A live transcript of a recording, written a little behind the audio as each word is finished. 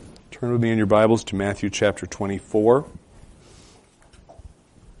Turn with me in your Bibles to Matthew chapter 24.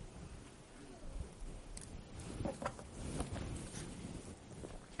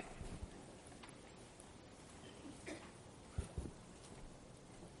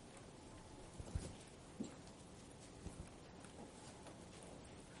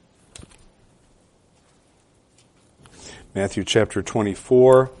 Matthew chapter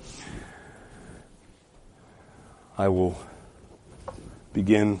 24. I will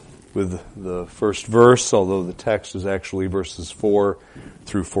begin with the first verse, although the text is actually verses 4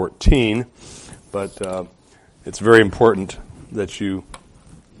 through 14. But it's very important that you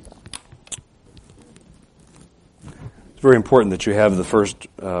have the first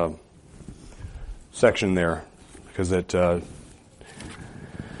section there, because it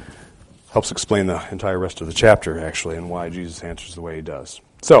helps explain the entire rest of the chapter, actually, and why Jesus answers the way he does.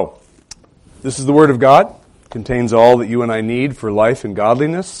 So, this is the Word of God. Contains all that you and I need for life and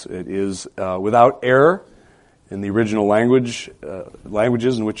godliness. It is without error in the original languages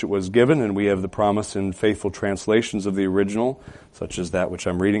in which it was given, and we have the promise in faithful translations of the original, such as that which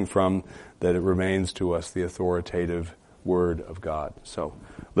I'm reading from, that it remains to us the authoritative Word of God. So,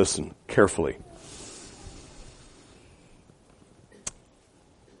 listen carefully.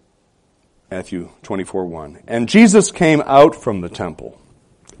 Matthew 24:1. And Jesus came out from the temple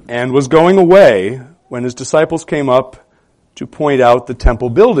and was going away when his disciples came up to point out the temple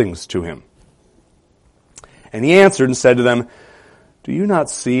buildings to him. And he answered and said to them, "Do you not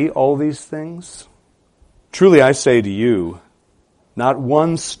see all these things? Truly I say to you, not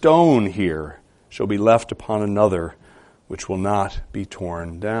one stone here shall be left upon another which will not be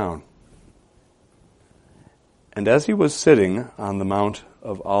torn down." And as he was sitting on the Mount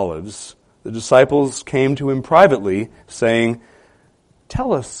of Olives, the disciples came to him privately, saying,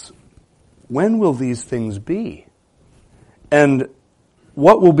 "Tell us, when will these things be? And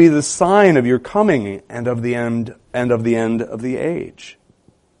what will be the sign of your coming and of the end of the age?"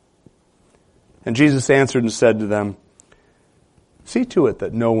 And Jesus answered and said to them, "See to it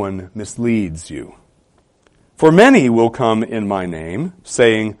that no one misleads you. For many will come in my name,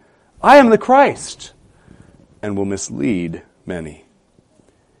 saying, 'I am the Christ,' and will mislead many.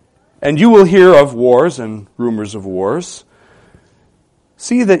 And you will hear of wars and rumors of wars.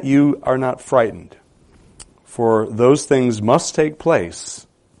 See that you are not frightened, for those things must take place,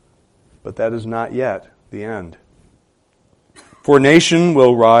 but that is not yet the end. For nation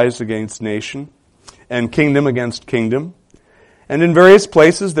will rise against nation, and kingdom against kingdom, and in various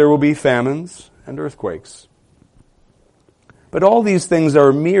places there will be famines and earthquakes. But all these things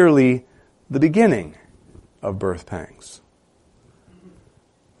are merely the beginning of birth pangs.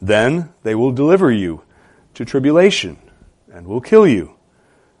 Then they will deliver you to tribulation and will kill you,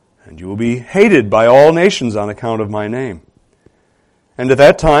 and you will be hated by all nations on account of my name. And at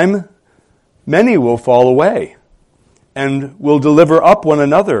that time many will fall away and will deliver up one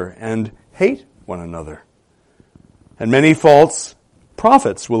another and hate one another. And many false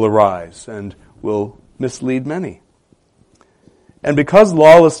prophets will arise and will mislead many. And because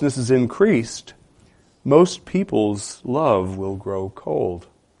lawlessness is increased, most people's love will grow cold.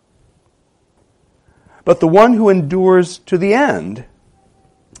 But the one who endures to the end,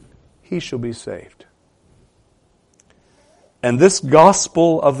 he shall be saved. And this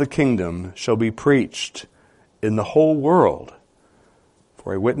gospel of the kingdom shall be preached in the whole world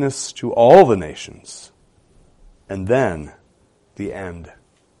for a witness to all the nations, and then the end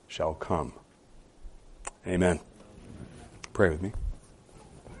shall come." Amen. Pray with me.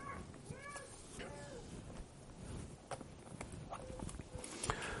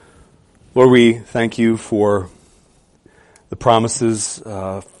 Lord, we thank you for the promises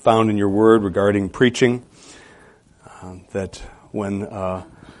found in your word regarding preaching, that when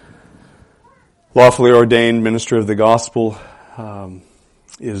lawfully ordained minister of the gospel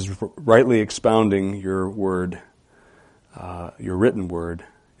is rightly expounding your word, your written word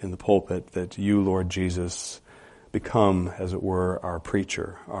in the pulpit, that you, Lord Jesus, become, as it were, our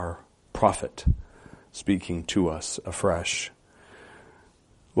preacher, our prophet, speaking to us afresh.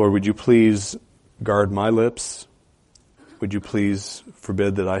 Lord, would you please guard my lips? Would you please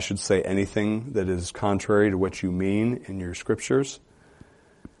forbid that I should say anything that is contrary to what you mean in your scriptures?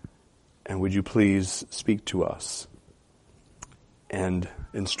 And would you please speak to us and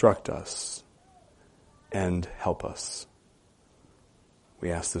instruct us and help us?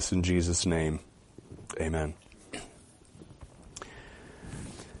 We ask this in Jesus' name. Amen.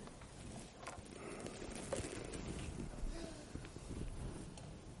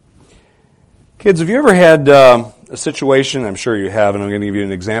 Kids, have you ever had a situation, I'm sure you have, and I'm going to give you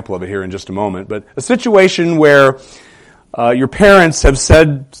an example of it here in just a moment, but a situation where your parents have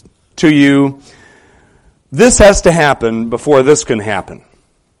said to you, this has to happen before this can happen.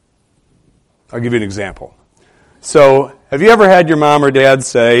 I'll give you an example. So, have you ever had your mom or dad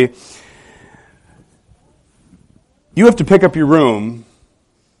say, you have to pick up your room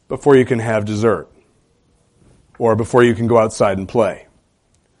before you can have dessert, or before you can go outside and play,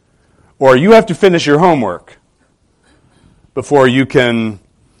 or you have to finish your homework before you can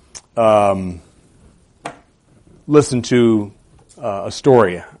listen to a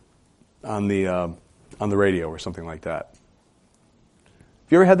story on the radio or something like that?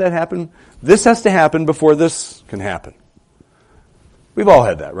 Have you ever had that happen? This has to happen before this can happen. We've all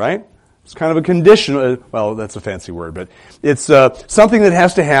had that, right? It's kind of a conditional, well, that's a fancy word, but it's something that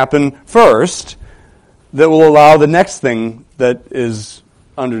has to happen first that will allow the next thing that is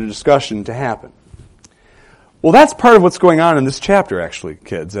under discussion to happen. Well, that's part of what's going on in this chapter, actually,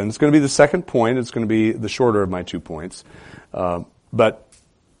 kids. And it's going to be the second point. It's going to be the shorter of my 2 points. But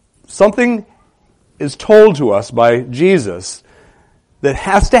something is told to us by Jesus that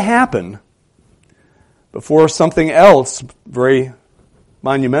has to happen before something else, very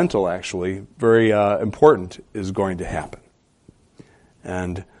monumental, actually, very important, is going to happen.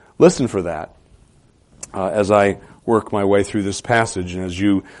 And listen for that as I work my way through this passage and as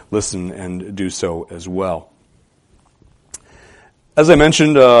you listen and do so as well. As I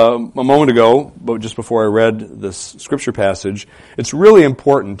mentioned a moment ago, but just before I read this scripture passage, it's really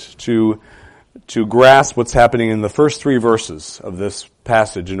important to grasp what's happening in the first 3 verses of this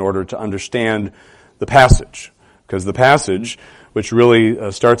passage in order to understand the passage. Because the passage, which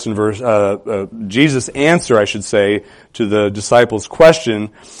really starts in verse, Jesus' answer, I should say, to the disciples'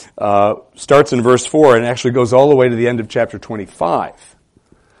 question, starts in verse 4 and actually goes all the way to the end of chapter 25.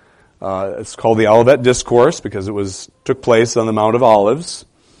 It's called the Olivet Discourse because it took place on the Mount of Olives.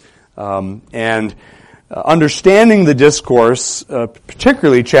 And understanding the discourse,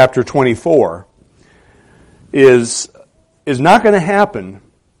 particularly chapter 24, is not going to happen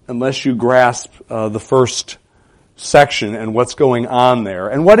unless you grasp the first section and what's going on there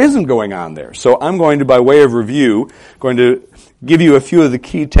and what isn't going on there. So I'm going to, by way of review, going to give you a few of the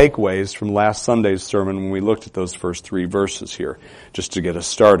key takeaways from last Sunday's sermon when we looked at those first 3 verses here, just to get us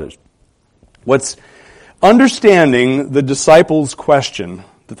started. What's understanding the disciples' question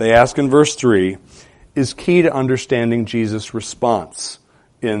that they ask in verse 3 is key to understanding Jesus' response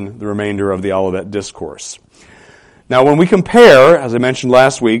in the remainder of the Olivet Discourse. Now, when we compare, as I mentioned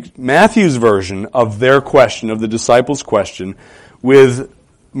last week, Matthew's version of their question, of the disciples' question, with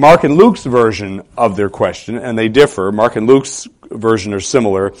Mark and Luke's version of their question, and they differ. Mark and Luke's version are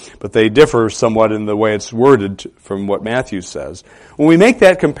similar, but they differ somewhat in the way it's worded from what Matthew says. When we make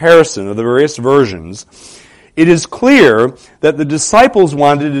that comparison of the various versions, it is clear that the disciples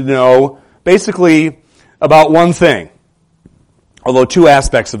wanted to know basically about one thing, although 2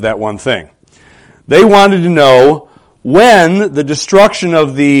 aspects of that one thing. They wanted to know when the destruction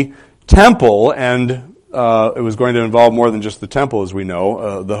of the temple, and it was going to involve more than just the temple, as we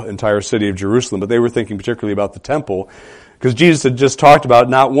know, the entire city of Jerusalem, but they were thinking particularly about the temple, because Jesus had just talked about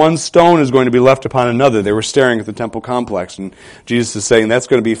not one stone is going to be left upon another. They were staring at the temple complex, and Jesus is saying that's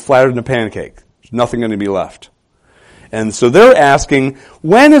going to be flatter than a pancake. There's nothing going to be left. And so they're asking,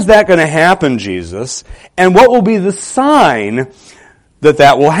 when is that going to happen, Jesus? And what will be the sign that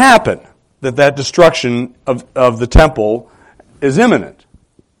that will happen? That destruction of the temple is imminent.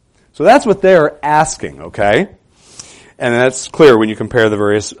 So that's what they're asking, okay? And that's clear when you compare the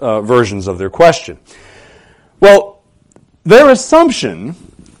various versions of their question. Well, their assumption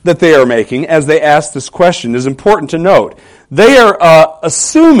that they are making as they ask this question is important to note. They are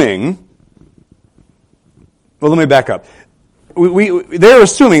assuming, well, let me back up. They're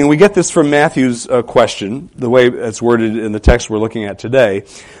assuming, and we get this from Matthew's question, the way it's worded in the text we're looking at today,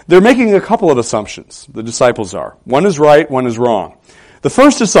 they're making a couple of assumptions, the disciples are. One is right, one is wrong. The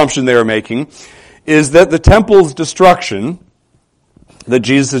first assumption they are making is that the temple's destruction, that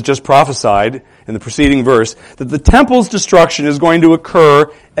Jesus has just prophesied in the preceding verse, that the temple's destruction is going to occur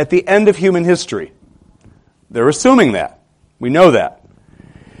at the end of human history. They're assuming that. We know that.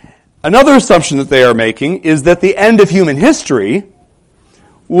 Another assumption that they are making is that the end of human history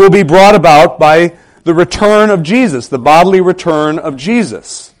will be brought about by the return of Jesus, the bodily return of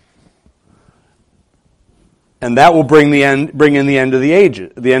Jesus. And that will bring in the end of the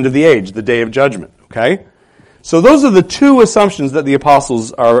age, the day of judgment. Okay? So those are the 2 assumptions that the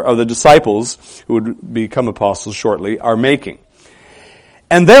apostles or the disciples, who would become apostles shortly, are making.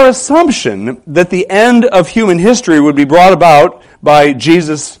 And their assumption that the end of human history would be brought about by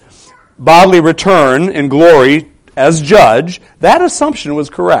Jesus' bodily return in glory as judge, that assumption was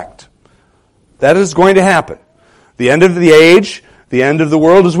correct. That is going to happen. The end of the age, The end of the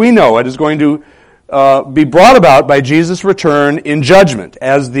world as we know it is going to be brought about by Jesus' return in judgment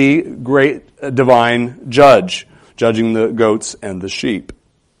as the great divine judge, judging the goats and the sheep.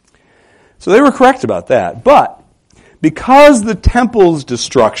 So they were correct about that. But because the temple's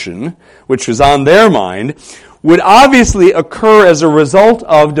destruction, which was on their mind, would obviously occur as a result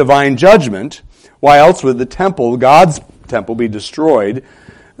of divine judgment, why else would the temple, God's temple, be destroyed,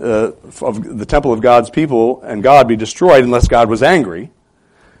 of the temple of God's people and God be destroyed unless God was angry?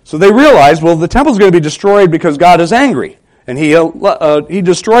 So they realized, well, the temple's going to be destroyed because God is angry, and he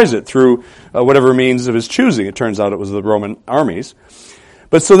destroys it through whatever means of his choosing. It turns out it was the Roman armies.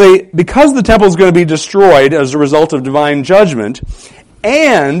 But so because the temple is going to be destroyed as a result of divine judgment,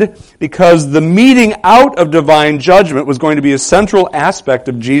 and because the meting out of divine judgment was going to be a central aspect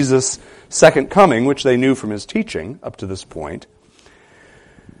of Jesus' second coming, which they knew from his teaching up to this point,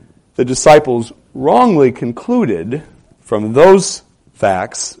 the disciples wrongly concluded from those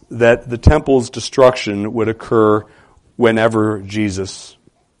facts that the temple's destruction would occur whenever Jesus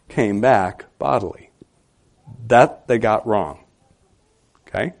came back bodily. That they got wrong.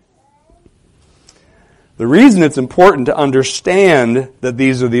 Okay? The reason it's important to understand that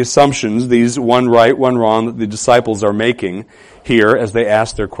these are the assumptions, these one right, one wrong, that the disciples are making here as they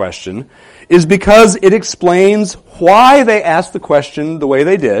ask their question, is because it explains why they asked the question the way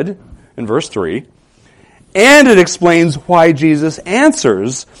they did in verse 3, and it explains why Jesus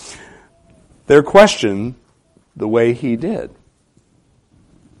answers their question the way he did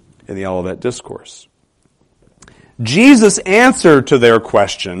in the Olivet Discourse. Jesus' answer to their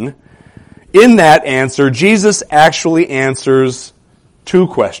question, in that answer, Jesus actually answers two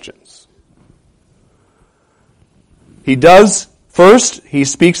questions. He does, first, he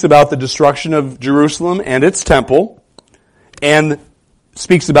speaks about the destruction of Jerusalem and its temple, and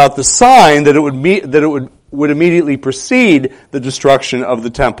speaks about the sign that it would immediately precede the destruction of the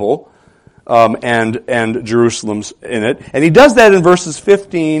temple and Jerusalem's in it. And he does that in verses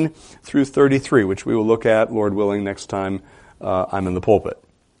 15 through 33, which we will look at, Lord willing, next time I'm in the pulpit.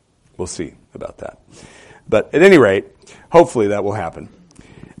 We'll see about that. But at any rate, hopefully that will happen.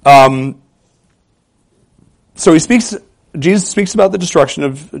 So Jesus speaks about the destruction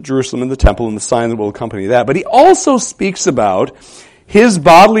of Jerusalem and the temple and the sign that will accompany that. But he also speaks about his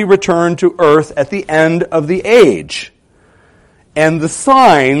bodily return to earth at the end of the age and the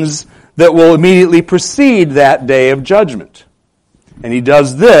signs that will immediately precede that day of judgment. And he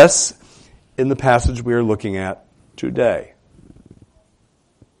does this in the passage we are looking at today.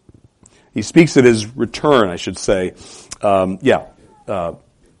 He speaks of his return, I should say, at the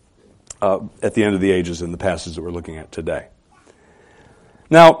end of the ages in the passage that we're looking at today.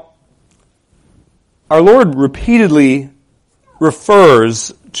 Now, our Lord repeatedly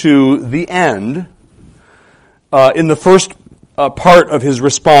refers to the end in the first part of his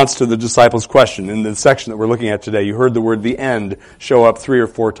response to the disciples' question. In the section that we're looking at today, you heard the word "the end" show up 3 or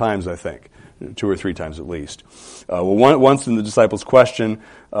 4 times, I think. 2 or 3 times at least. Once in the disciples' question,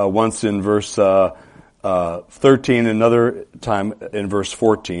 once in verse 13, another time in verse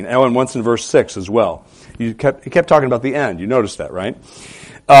 14, and once in verse 6 as well. He kept talking about the end. You noticed that, right?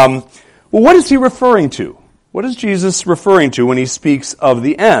 Well, what is he referring to? What is Jesus referring to when he speaks of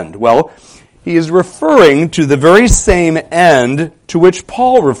the end? Well, he is referring to the very same end to which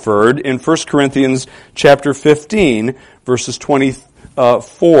Paul referred in 1 Corinthians chapter 15, verses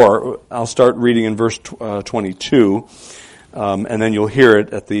 24. I'll start reading in verse 22, and then you'll hear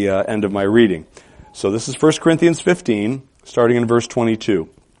it at the end of my reading. So this is 1 Corinthians 15, starting in verse 22.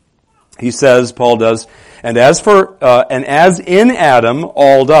 He says, Paul does, and as in Adam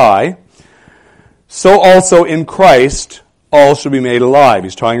all die, so also in Christ all shall be made alive.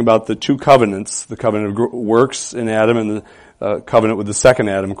 He's talking about the two covenants, the covenant of works in Adam and the covenant with the second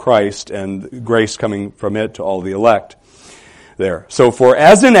Adam, Christ, and grace coming from it to all the elect there. So, for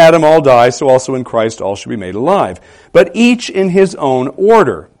as in Adam all die, so also in Christ all shall be made alive. But each in his own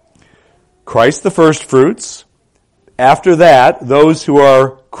order. Christ the first fruits. After that, those who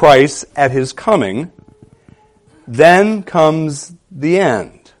are Christ's at his coming. Then comes the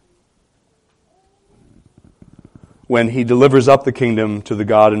end, when he delivers up the kingdom to the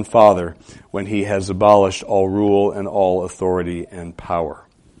God and Father, when he has abolished all rule and all authority and power.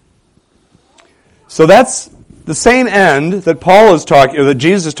 So that's the same end that Paul is talking, or that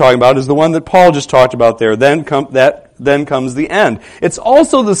Jesus is talking about, is the one that Paul just talked about there. Then comes the end. It's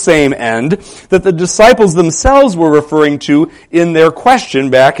also the same end that the disciples themselves were referring to in their question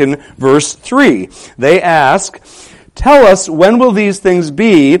back in verse 3. They ask, "Tell us, when will these things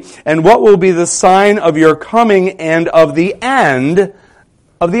be, and what will be the sign of your coming and of the end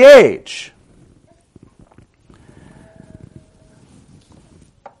of the age?"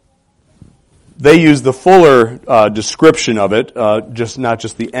 they use the fuller description of it, not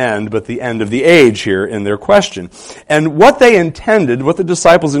just the end, but the end of the age here in their question. And what the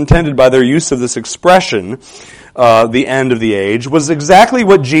disciples intended by their use of this expression, the end of the age, was exactly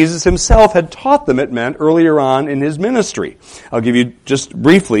what Jesus himself had taught them it meant earlier on in his ministry. I'll give you just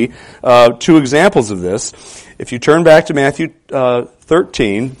briefly 2 examples of this. If you turn back to Matthew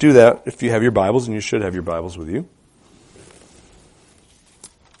 13, do that if you have your Bibles, and you should have your Bibles with you.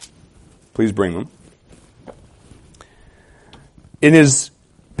 Please bring them. In his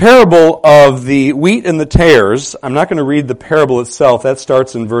parable of the wheat and the tares, I'm not going to read the parable itself. That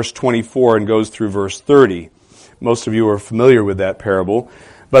starts in verse 24 and goes through verse 30. Most of you are familiar with that parable.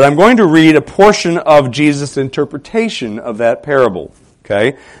 But I'm going to read a portion of Jesus' interpretation of that parable.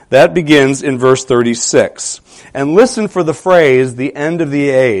 Okay? That begins in verse 36. And listen for the phrase, the end of the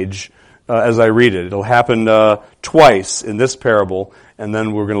age, as I read it. It'll happen twice in this parable, and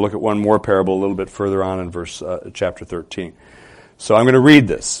then we're going to look at one more parable a little bit further on in chapter 13. So I'm going to read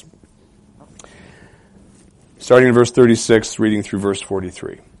this. Starting in verse 36, reading through verse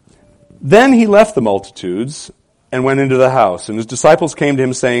 43. Then he left the multitudes and went into the house, and his disciples came to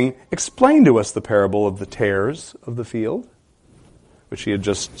him saying, "Explain to us the parable of the tares of the field," which he had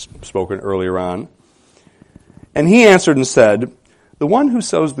just spoken earlier on. And he answered and said, "The one who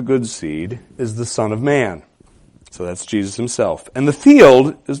sows the good seed is the Son of Man." So that's Jesus himself. "And the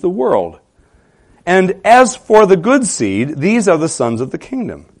field is the world. And as for the good seed, these are the sons of the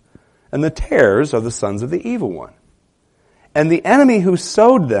kingdom. And the tares are the sons of the evil one. And the enemy who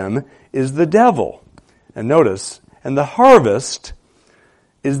sowed them is the devil." And notice, "and the harvest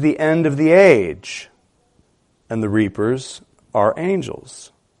is the end of the age, and the reapers are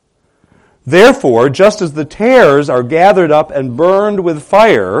angels. Therefore, just as the tares are gathered up and burned with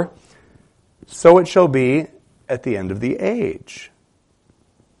fire, so it shall be at the end of the age.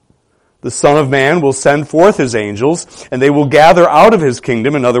 The Son of Man will send forth his angels, and they will gather out of his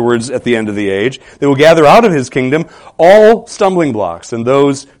kingdom," in other words, at the end of the age, "they will gather out of his kingdom all stumbling blocks and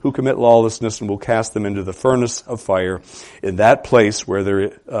those who commit lawlessness, and will cast them into the furnace of fire. In that place where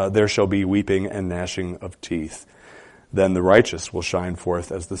there shall be weeping and gnashing of teeth. Then the righteous will shine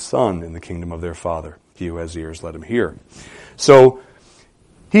forth as the sun in the kingdom of their Father. He who has ears, let him hear." So,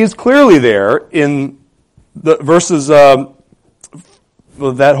 he is clearly there in the verses,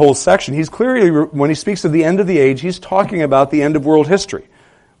 that whole section. He's clearly, when he speaks of the end of the age, he's talking about the end of world history,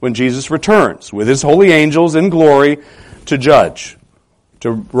 when Jesus returns with his holy angels in glory to judge,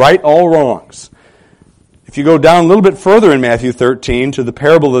 to right all wrongs. If you go down a little bit further in Matthew 13 to the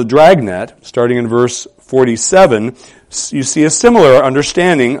parable of the dragnet, starting in verse 47, you see a similar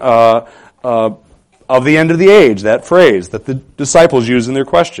understanding of the end of the age, that phrase that the disciples use in their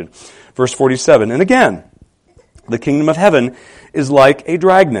question. Verse 47, "And again, the kingdom of heaven is like a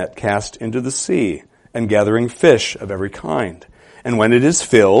dragnet cast into the sea and gathering fish of every kind. And when it is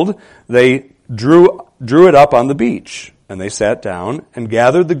filled, they drew it up on the beach, and they sat down and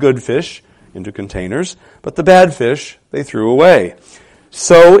gathered the good fish into containers, but the bad fish they threw away.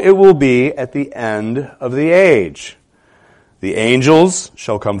 So it will be at the end of the age. The angels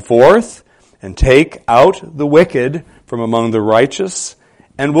shall come forth and take out the wicked from among the righteous,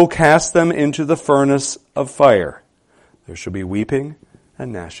 and will cast them into the furnace of fire. There shall be weeping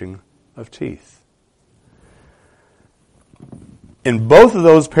and gnashing of teeth." In both of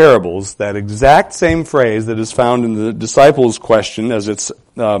those parables, that exact same phrase that is found in the disciples' question, as it's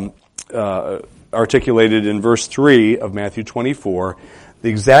articulated in verse 3 of Matthew 24, the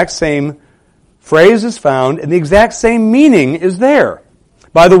exact same phrase is found, and the exact same meaning is there.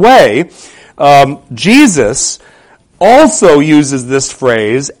 By the way, Jesus also uses this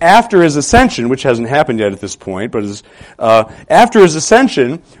phrase after his ascension, which hasn't happened yet at this point, but after his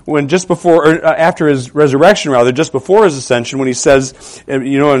ascension, after his resurrection, rather, just before his ascension, when he says,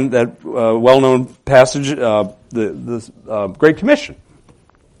 in that well-known passage, the Great Commission.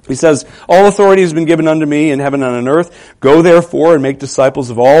 He says, "All authority has been given unto me in heaven and on earth. Go therefore and make disciples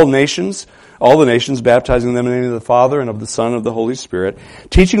of all the nations, baptizing them in the name of the Father and of the Son and of the Holy Spirit,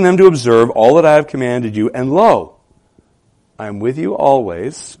 teaching them to observe all that I have commanded you. And lo, I am with you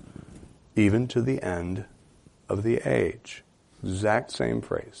always, even to the end of the age." Exact same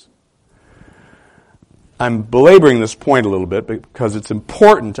phrase. I'm belaboring this point a little bit because it's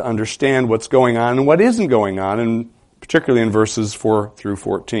important to understand what's going on and what isn't going on, and particularly in verses 4 through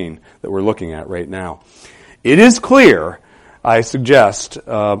 14 that we're looking at right now. It is clear, I suggest,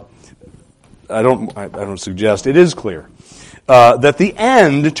 it is clear, that the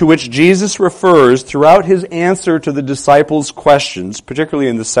end to which Jesus refers throughout his answer to the disciples' questions, particularly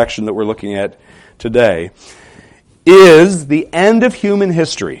in the section that we're looking at today, is the end of human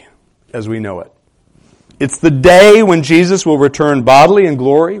history. as we know it. It's the day when Jesus will return bodily in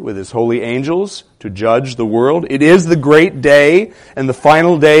glory with his holy angels to judge the world. It is the great day and the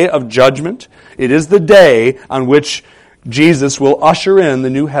final day of judgment. It is the day on which Jesus will usher in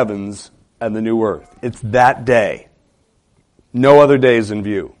the new heavens and the new earth. It's that day. No other day is in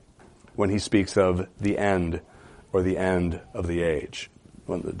view when he speaks of the end or the end of the age.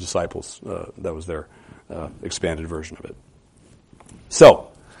 When the disciples, that was their expanded version of it. So,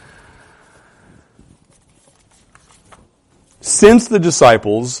 since the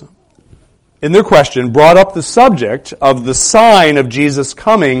disciples, in their question, brought up the subject of the sign of Jesus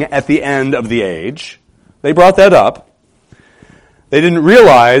coming at the end of the age, they brought that up. They didn't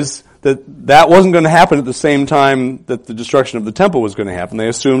realize that that wasn't going to happen at the same time that the destruction of the temple was going to happen. They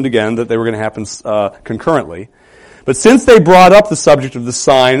assumed, again, that they were going to happen concurrently. But since they brought up the subject of the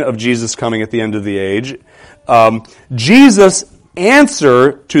sign of Jesus coming at the end of the age, Jesus'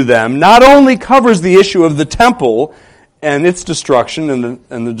 answer to them not only covers the issue of the temple and its destruction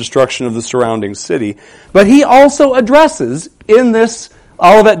and the destruction of the surrounding city, but he also addresses in this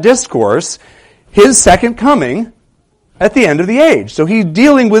Olivet Discourse his second coming at the end of the age. So he's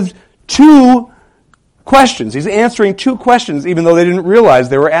dealing with two questions. He's answering two questions, even though they didn't realize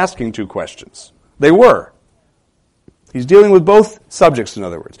they were asking two questions. They were. He's dealing with both subjects, in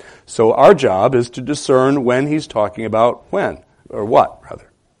other words. So our job is to discern when he's talking about when, or what, rather.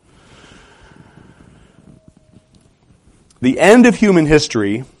 The end of human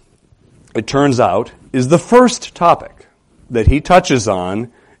history, it turns out, is the first topic that he touches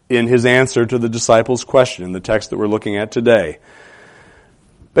on in his answer to the disciples' question in the text that we're looking at today.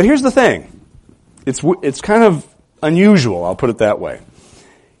 But here's the thing. It's kind of unusual, I'll put it that way.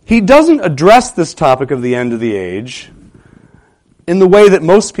 He doesn't address this topic of the end of the age in the way that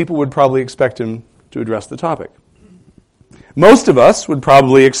most people would probably expect him to address the topic. Most of us would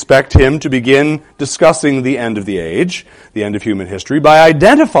probably expect him to begin discussing the end of the age, the end of human history, by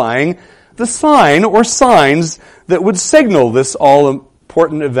identifying the sign or signs that would signal this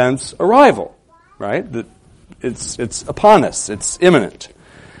all-important event's arrival, right? That it's upon us, it's imminent.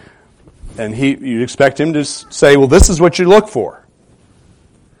 And you'd expect him to say, well, this is what you look for.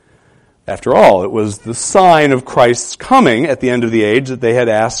 After all, it was the sign of Christ's coming at the end of the age that they had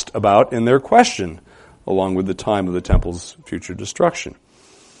asked about in their question, along with the time of the temple's future destruction.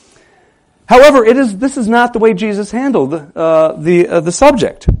 However, this is not the way Jesus handled the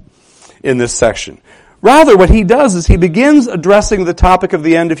subject in this section. Rather, what he does is he begins addressing the topic of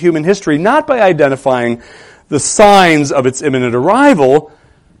the end of human history not by identifying the signs of its imminent arrival,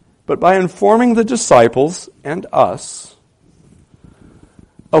 but by informing the disciples and us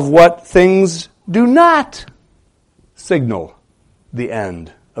of what things do not signal the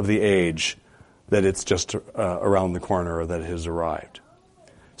end of the age, that it's just around the corner or that it has arrived.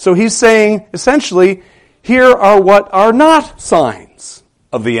 So he's saying, essentially, here are what are not signs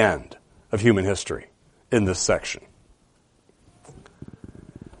of the end of human history in this section.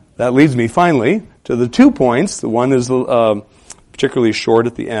 That leads me, finally, to the 2 points. The one is particularly short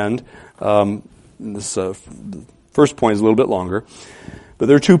at the end. This first point is a little bit longer. But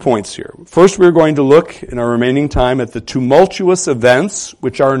there are 2 points here. First, we're going to look in our remaining time at the tumultuous events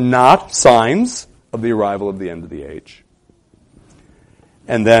which are not signs of the arrival of the end of the age.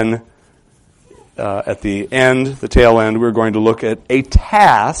 And then at the end, the tail end, we're going to look at a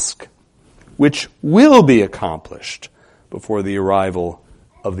task which will be accomplished before the arrival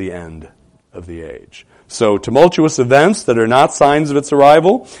of the end of the age. So tumultuous events that are not signs of its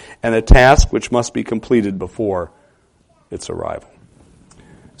arrival, and a task which must be completed before its arrival.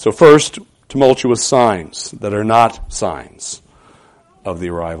 So first, tumultuous signs that are not signs of the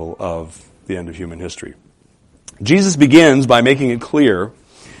arrival of the end of human history. Jesus begins by making it clear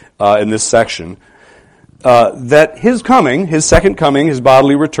in this section that his coming, his second coming, his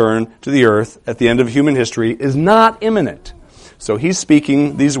bodily return to the earth at the end of human history is not imminent. So he's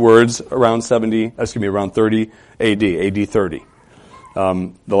speaking these words around 30 AD, AD 30,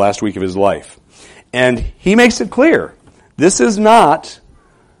 the last week of his life. And he makes it clear, it's not,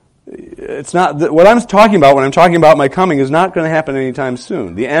 what I'm talking about when I'm talking about my coming is not going to happen anytime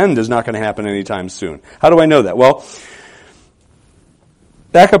soon. The end is not going to happen anytime soon. How do I know that? Well,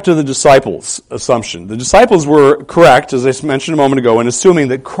 back up to the disciples' assumption. The disciples were correct, as I mentioned a moment ago, in assuming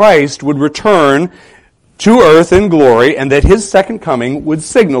that Christ would return to earth in glory and that his second coming would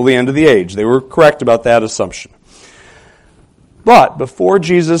signal the end of the age. They were correct about that assumption. But before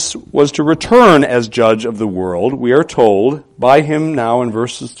Jesus was to return as judge of the world, we are told by him now in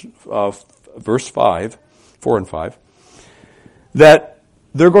verse 5, 4 and 5, that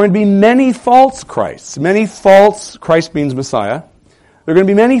there are going to be many false Christs. Many false, Christ means Messiah. There There are going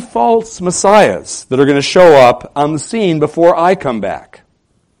to be many false messiahs that are going to show up on the scene before I come back.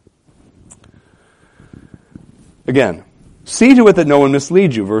 Again, see to it that no one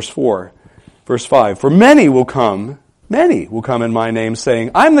misleads you, verse 4. Verse 5, for many will come in my name,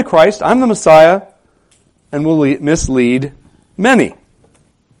 saying, I'm the Christ, I'm the Messiah, and will mislead many.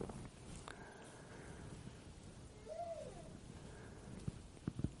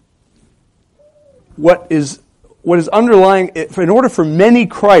 What is underlying, in order for many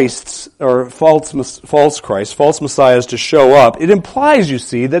Christs, or false Christs, false Messiahs to show up, it implies, you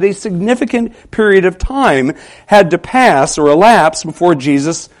see, that a significant period of time had to pass or elapse before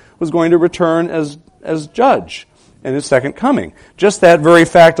Jesus was going to return as judge in his second coming. Just that very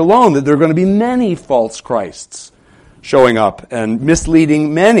fact alone, that there are going to be many false Christs showing up and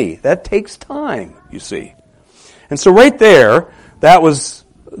misleading many. That takes time, you see. And so right there, that was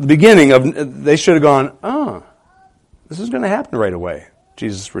the beginning of, they should have gone, this is going to happen right away,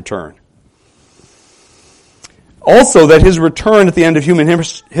 Jesus' return. Also, that his return at the end of human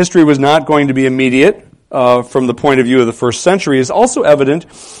history was not going to be immediate, from the point of view of the first century, is also evident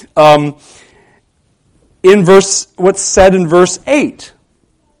in what's said in verse 8.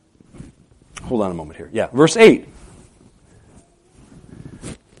 Hold on a moment here. Yeah, verse 8.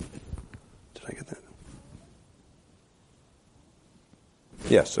 Did I get that?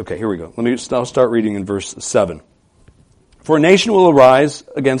 Yes, okay, here we go. I'll start reading in verse 7. For nation will arise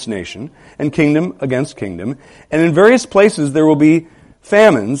against nation, and kingdom against kingdom, and in various places there will be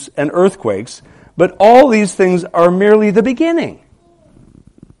famines and earthquakes, but all these things are merely the beginning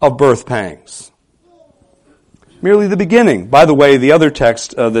of birth pangs. Merely the beginning. By the way, the other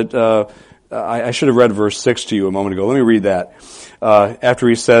text I should have read verse 6 to you a moment ago. Let me read that. After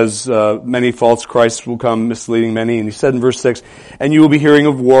he says, many false Christs will come, misleading many, and he said in verse 6, and you will be hearing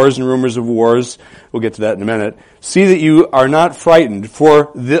of wars and rumors of wars. We'll get to that in a minute. See that you are not frightened,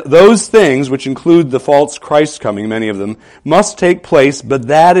 for those things, which include the false Christ coming, many of them, must take place, but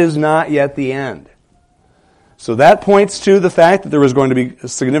that is not yet the end. So that points to the fact that there was going to be a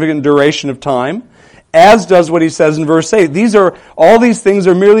significant duration of time, as does what he says in verse 8. All these things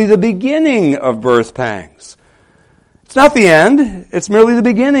are merely the beginning of birth pangs. It's not the end, it's merely the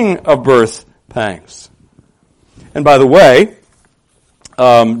beginning of birth pangs. And by the way,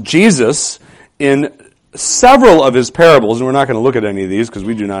 Jesus, in several of his parables, and we're not going to look at any of these because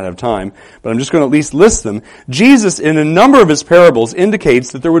we do not have time, but I'm just going to at least list them. Jesus, in a number of his parables,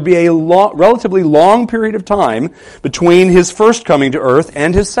 indicates that there would be a relatively long period of time between his first coming to earth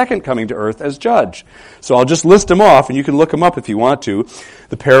and his second coming to earth as judge. So I'll just list them off, and you can look them up if you want to.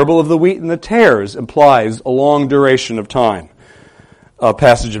 The parable of the wheat and the tares implies a long duration of time.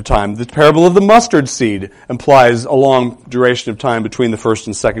 Passage of time. The parable of the mustard seed implies a long duration of time between the first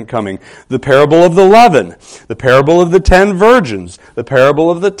and second coming. The parable of the leaven, the parable of the 10 virgins, the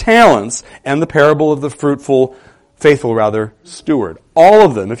parable of the talents, and the parable of the faithful steward. All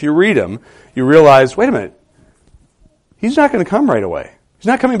of them, if you read them, you realize, wait a minute, he's not going to come right away. He's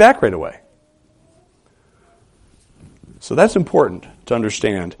not coming back right away. So that's important to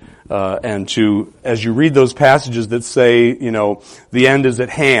understand, and to, as you read those passages that say, the end is at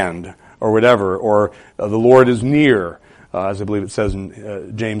hand, or whatever, or the Lord is near, as I believe it says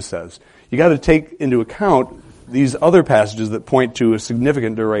in James says, you got to take into account these other passages that point to a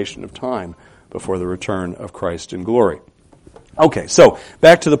significant duration of time before the return of Christ in glory. Okay, so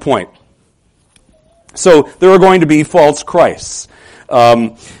back to the point. So there are going to be false Christs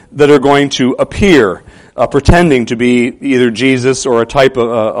that are going to appear pretending to be either Jesus or a type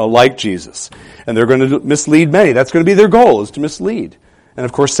of like Jesus. And they're going to mislead many. That's going to be their goal, is to mislead. And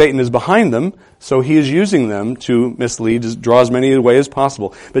of course Satan is behind them, so he is using them to mislead, draw as many away as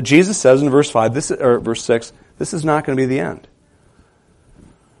possible. But Jesus says in verse 6, this is not going to be the end.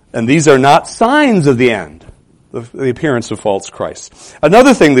 And these are not signs of the end, the appearance of false Christ.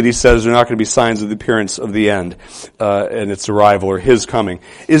 Another thing that he says are not going to be signs of the appearance of the end and its arrival or his coming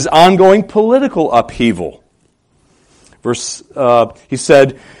is ongoing political upheaval. He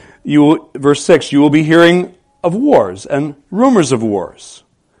said, verse 6, you will be hearing of wars and rumors of wars.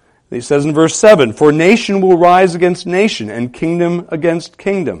 He says in verse 7, for nation will rise against nation and kingdom against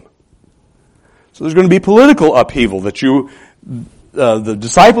kingdom. So there's going to be political upheaval that the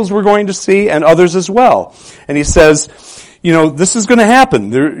disciples were going to see, and others as well. And he says, this is going to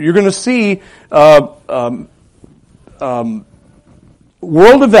happen. You're going to see world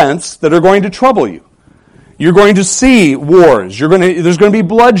events that are going to trouble you. You're going to see wars. There's going to be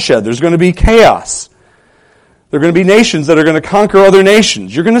bloodshed. There's going to be chaos. There are going to be nations that are going to conquer other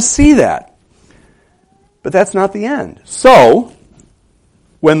nations. You're going to see that. But that's not the end. So,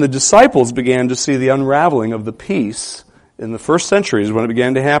 when the disciples began to see the unraveling of the peace in the first centuries when it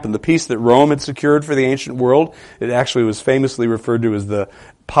began to happen. The peace that Rome had secured for the ancient world, it actually was famously referred to as the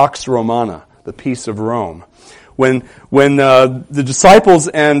Pax Romana, the peace of Rome. When the disciples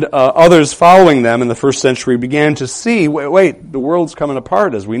and others following them in the first century began to see, wait, the world's coming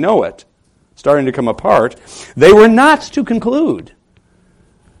apart as we know it, starting to come apart, they were not to conclude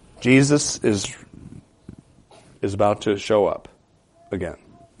Jesus is about to show up again.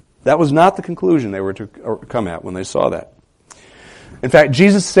 That was not the conclusion they were to come at when they saw that. In fact,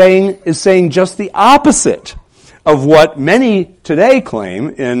 Jesus is saying just the opposite of what many today claim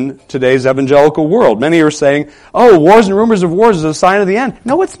in today's evangelical world. Many are saying, oh, wars and rumors of wars is a sign of the end.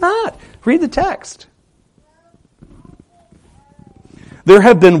 No, it's not. Read the text. There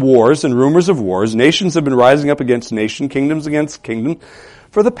have been wars and rumors of wars. Nations have been rising up against nation, kingdoms against kingdom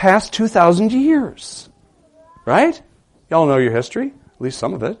for the past 2,000 years. Right? Y'all know your history, at least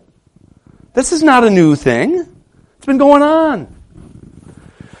some of it. This is not a new thing. It's been going on.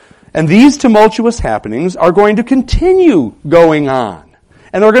 And these tumultuous happenings are going to continue going on.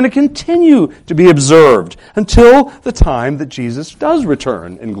 And are going to continue to be observed until the time that Jesus does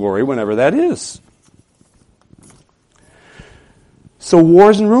return in glory, whenever that is. So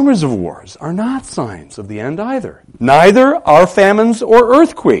wars and rumors of wars are not signs of the end either. Neither are famines or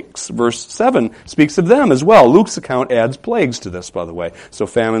earthquakes. Verse 7 speaks of them as well. Luke's account adds plagues to this, by the way. So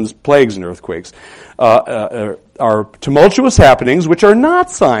famines, plagues, and earthquakes are tumultuous happenings which are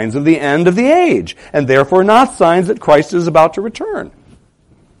not signs of the end of the age, and therefore not signs that Christ is about to return.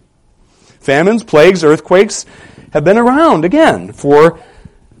 Famines, plagues, earthquakes have been around, again,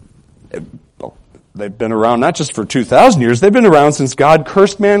 they've been around not just for 2,000 years, they've been around since God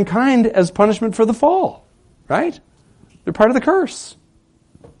cursed mankind as punishment for the fall. Right? They're part of the curse.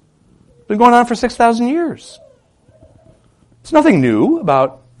 It's been going on for 6,000 years. There's nothing new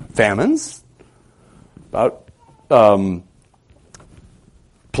about famines, about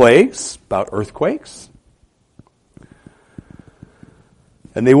plagues, about earthquakes.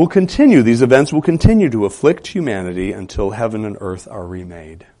 And they will continue, these events will continue to afflict humanity until heaven and earth are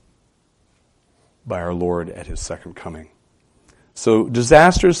remade by our Lord at His second coming. So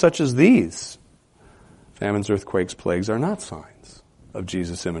disasters such as these, famines, earthquakes, plagues, are not signs of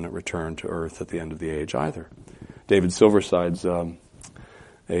Jesus' imminent return to earth at the end of the age either. David Silverside's,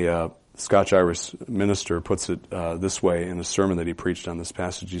 a Scotch-Irish minister, puts it this way in a sermon that he preached on this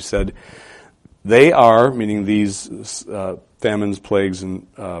passage. He said, they are, meaning these famines, plagues, and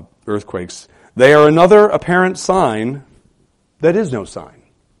earthquakes, they are another apparent sign that is no sign.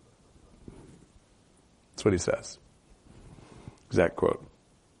 That's what he says. Exact quote.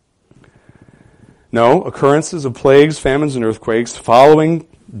 No, occurrences of plagues, famines, and earthquakes following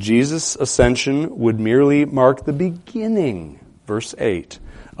Jesus' ascension would merely mark the beginning, verse 8,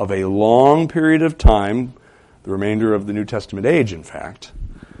 of a long period of time, the remainder of the New Testament age, in fact,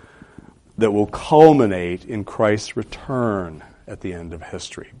 that will culminate in Christ's return at the end of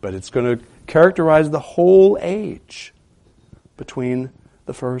history. But it's going to characterize the whole age between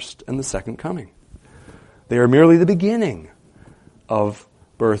the first and the second coming. They are merely the beginning of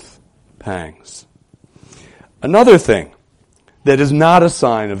birth pangs. Another thing that is not a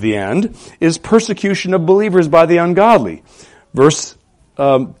sign of the end is persecution of believers by the ungodly.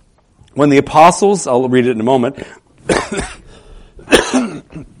 When the apostles, I'll read it in a moment,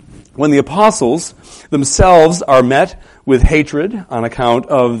 when the apostles themselves are met with hatred on account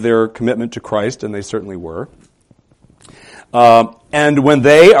of their commitment to Christ, and they certainly were, and when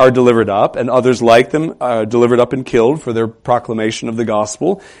they are delivered up, and others like them are delivered up and killed for their proclamation of the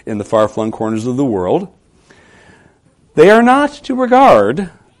gospel in the far-flung corners of the world, they are not to regard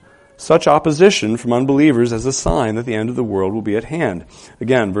such opposition from unbelievers as a sign that the end of the world will be at hand.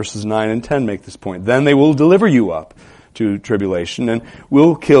 Again, verses 9 and 10 make this point. Then they will deliver you up to tribulation, and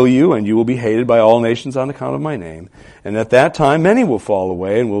will kill you, and you will be hated by all nations on account of my name. And at that time many will fall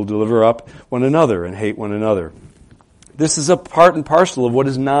away, and will deliver up one another, and hate one another. This is a part and parcel of what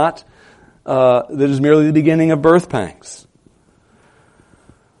is not, that is merely the beginning of birth pangs.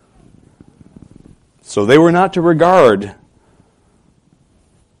 So they were not to regard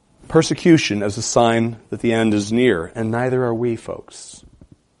persecution as a sign that the end is near, and neither are we, folks.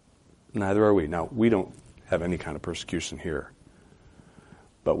 Neither are we. Now, we don't have any kind of persecution here.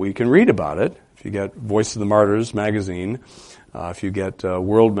 But we can read about it. If you get Voice of the Martyrs magazine, if you get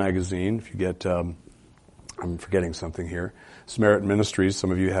World magazine, if you get, I'm forgetting something here, Samaritan Ministries,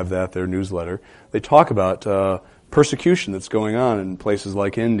 some of you have that, their newsletter. They talk about persecution that's going on in places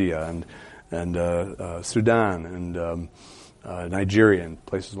like India and Sudan and Nigeria and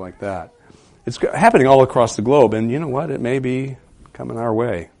places like that. It's happening all across the globe, and you know what? It may be coming our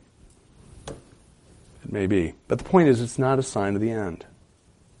way. It may be. But the point is, it's not a sign of the end.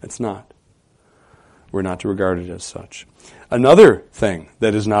 It's not. We're not to regard it as such. Another thing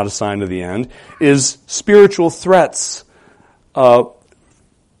that is not a sign of the end is spiritual threats to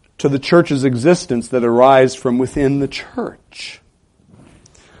the church's existence that arise from within the church.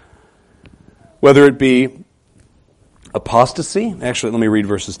 Whether it be apostasy. Actually, let me read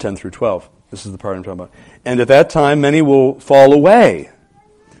verses 10 through 12. This is the part I'm talking about. And at that time, many will fall away.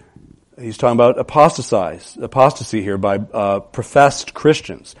 He's talking about apostasy here by professed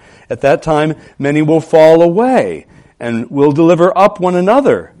Christians. At that time, many will fall away and will deliver up one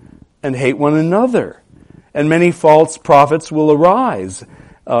another and hate one another. And many false prophets will arise,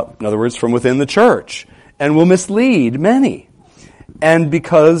 in other words, from within the church, and will mislead many. And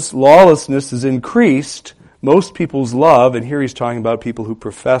because lawlessness is increased, most people's love, and here he's talking about people who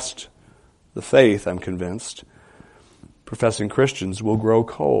professed the faith, I'm convinced, professing Christians, will grow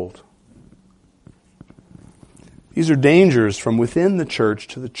cold. These are dangers from within the church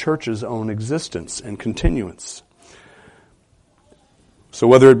to the church's own existence and continuance. So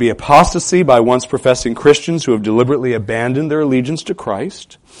whether it be apostasy by once professing Christians who have deliberately abandoned their allegiance to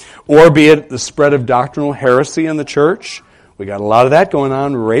Christ, or be it the spread of doctrinal heresy in the church, we got a lot of that going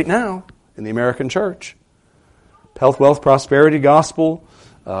on right now in the American church. Health, wealth, prosperity, gospel,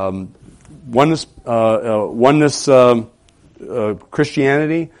 oneness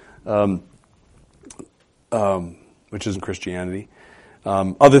Christianity, which isn't Christianity,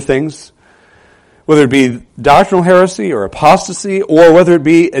 other things, whether it be doctrinal heresy or apostasy, or whether it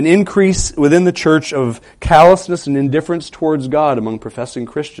be an increase within the church of callousness and indifference towards God among professing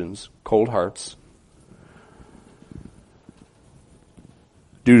Christians, cold hearts,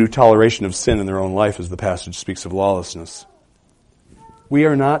 due to toleration of sin in their own life, as the passage speaks of lawlessness. We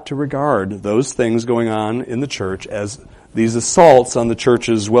are not to regard those things going on in the church as these assaults on the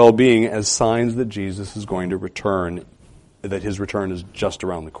church's well-being as signs that Jesus is going to return, that his return is just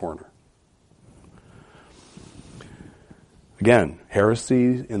around the corner. Again,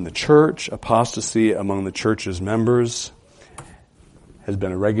 heresy in the church, apostasy among the church's members has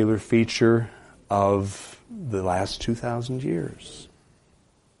been a regular feature of the last 2,000 years.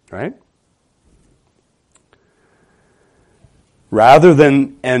 Right? Rather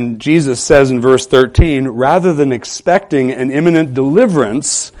than, and Jesus says in verse 13, rather than expecting an imminent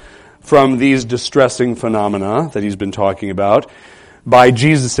deliverance from these distressing phenomena that he's been talking about by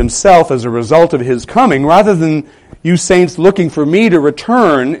Jesus himself as a result of his coming, rather than you saints looking for me to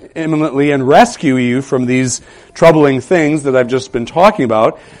return imminently and rescue you from these troubling things that I've just been talking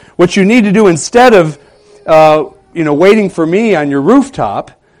about, what you need to do instead of waiting for me on your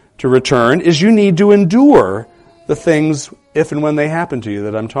rooftop to return is you need to endure the things if and when they happen to you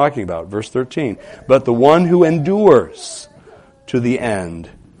that I'm talking about. Verse 13. But the one who endures to the end,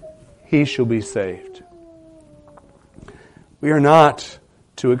 he shall be saved. We are not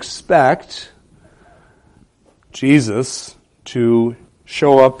to expect Jesus to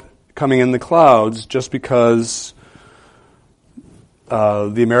show up coming in the clouds just because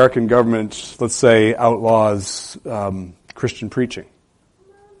the American government, let's say, outlaws Christian preaching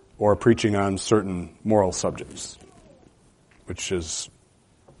or preaching on certain moral subjects, which has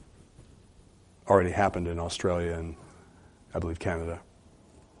already happened in Australia and, I believe, Canada.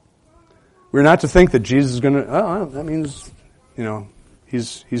 We're not to think that Jesus is going to, that means,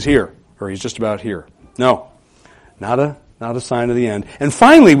 he's here, or he's just about here. No, not a sign of the end. And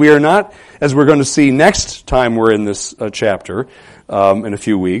finally, we are not, as we're going to see next time we're in this chapter, in a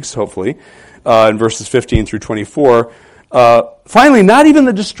few weeks, hopefully, in verses 15 through 24, finally, not even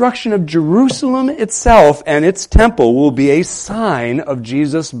the destruction of Jerusalem itself and its temple will be a sign of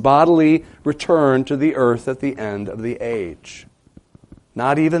Jesus' bodily return to the earth at the end of the age.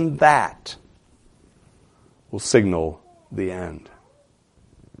 Not even that will signal the end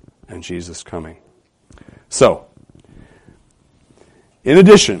and Jesus coming. So, in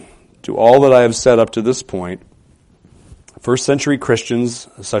addition to all that I have said up to this point, first century Christians,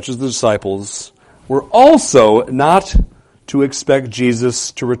 such as the disciples, were also not to expect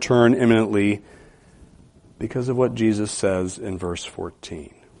Jesus to return imminently because of what Jesus says in verse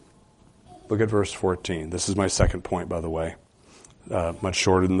 14. Look at verse 14. This is my second point, by the way, much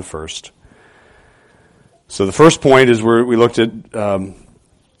shorter than the first. So the first point is where we looked at the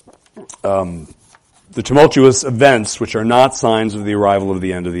tumultuous events which are not signs of the arrival of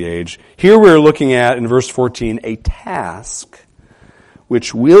the end of the age. Here we're looking at, in verse 14, a task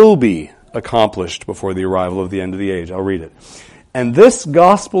which will be accomplished before the arrival of the end of the age. I'll read it. And this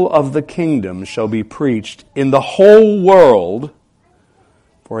gospel of the kingdom shall be preached in the whole world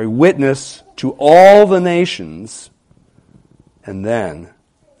for a witness to all the nations, and then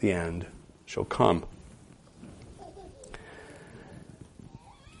the end shall come.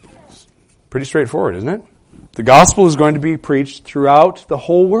 Pretty straightforward, isn't it? The gospel is going to be preached throughout the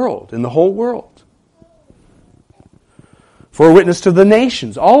whole world, in the whole world. For a witness to the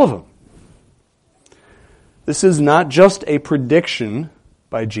nations, all of them. This is not just a prediction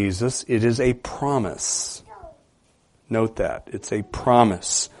by Jesus, it is a promise. Note that. It's a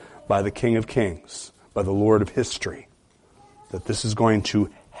promise by the King of Kings, by the Lord of history, that this is going to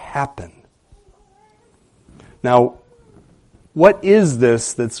happen. Now, what is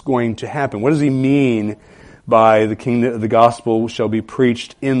this that's going to happen? What does he mean by the gospel shall be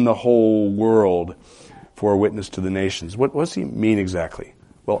preached in the whole world for a witness to the nations? What does he mean exactly?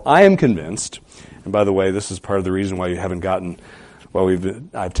 Well, I am convinced, and by the way, this is part of the reason why you haven't gotten,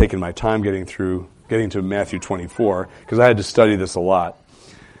 I've taken my time getting to Matthew 24, because I had to study this a lot.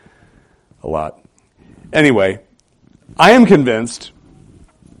 Anyway, I am convinced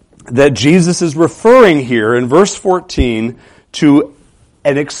that Jesus is referring here in verse 14 to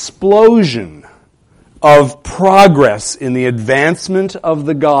an explosion of progress in the advancement of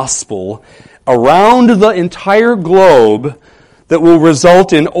the gospel around the entire globe that will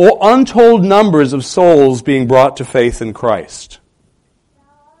result in untold numbers of souls being brought to faith in Christ.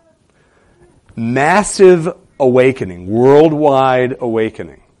 Massive awakening, worldwide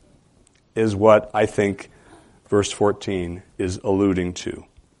awakening, is what I think verse 14 is alluding to.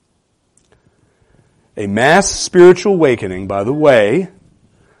 A mass spiritual awakening, by the way,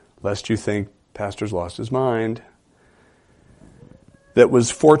 lest you think pastor's lost his mind, that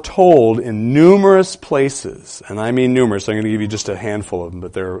was foretold in numerous places, and I mean numerous, I'm going to give you just a handful of them,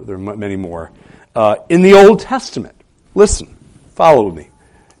 but there are many more, in the Old Testament. Listen, follow me.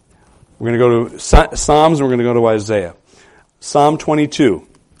 We're going to go to Psalms and we're going to go to Isaiah. Psalm 22,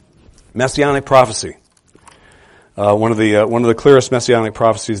 Messianic prophecy. One of the clearest messianic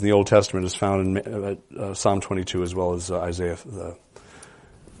prophecies in the Old Testament is found in Psalm 22 as well as Isaiah.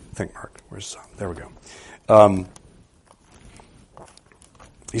 Think, Mark. Where's Psalm? There we go.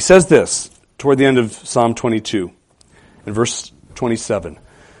 He says this toward the end of Psalm 22, in verse 27.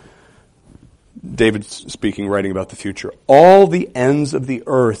 David speaking, writing about the future. All the ends of the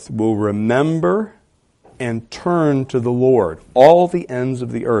earth will remember and turn to the Lord. All the ends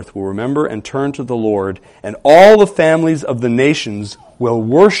of the earth will remember and turn to the Lord, and all the families of the nations will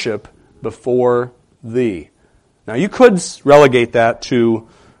worship before thee. Now you could relegate that to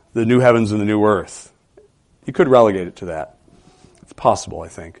the new heavens and the new earth. You could relegate it to that. It's possible, I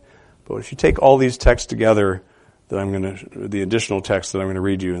think. But if you take all these texts together, the additional text that I'm going to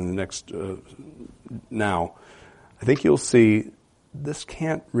read you in the next now, I think you'll see this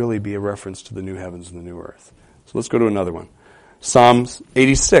can't really be a reference to the new heavens and the new earth. So let's go to another one. Psalms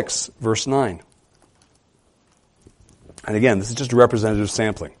 86, verse 9. And again, this is just a representative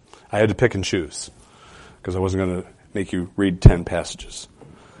sampling. I had to pick and choose because I wasn't going to make you read 10 passages.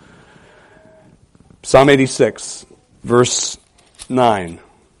 Psalm 86, verse 9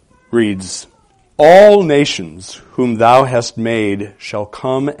 reads, All nations whom thou hast made shall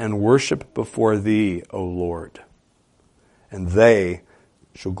come and worship before thee, O Lord, and they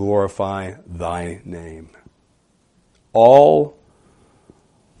shall glorify thy name. All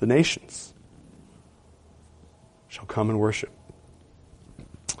the nations shall come and worship.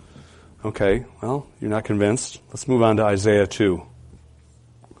 Okay, well, you're not convinced. Let's move on to Isaiah 2.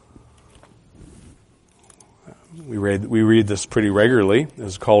 We read this pretty regularly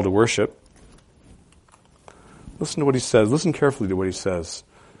as a call to worship. Listen to what he says. Listen carefully to what he says,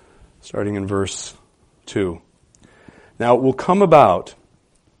 starting in verse 2. Now it will come about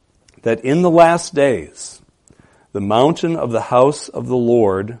that in the last days, the mountain of the house of the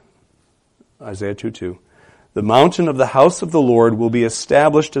Lord, Isaiah 2:2, the mountain of the house of the Lord will be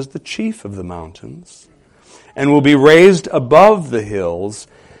established as the chief of the mountains, and will be raised above the hills,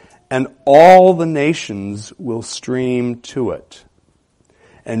 and all the nations will stream to it.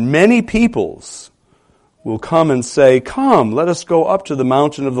 And many peoples will come and say, Come, let us go up to the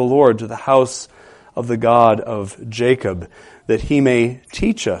mountain of the Lord, to the house of the God of Jacob, that he may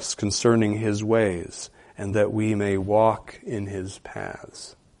teach us concerning his ways, and that we may walk in his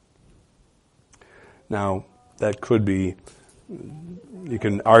paths. Now, that could be, you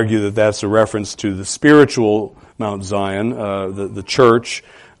can argue that that's a reference to the spiritual Mount Zion, the church,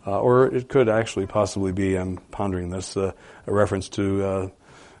 or it could actually possibly be, I'm pondering this, a reference to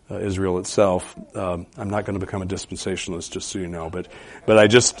Israel itself. I'm not going to become a dispensationalist, just so you know, but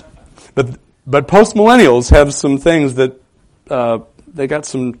post-millennials have some things that they got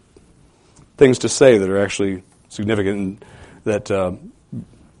some things to say that are actually significant, and that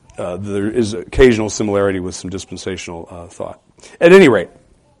there is occasional similarity with some dispensational thought. At any rate,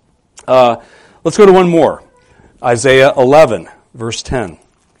 let's go to one more. Isaiah 11, verse 10.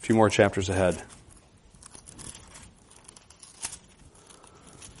 A few more chapters ahead.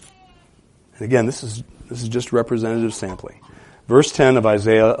 And again, this is just representative sampling. Verse 10 of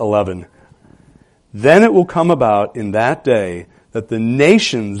Isaiah 11. Then it will come about in that day that the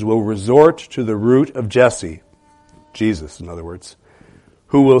nations will resort to the root of Jesse, Jesus in other words,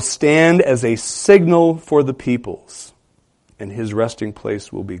 who will stand as a signal for the peoples, and his resting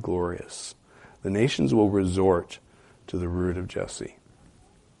place will be glorious. The nations will resort to the root of Jesse.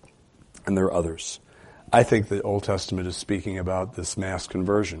 And there are others. I think the Old Testament is speaking about this mass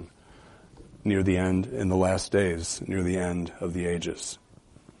conversion near the end, in the last days, near the end of the ages.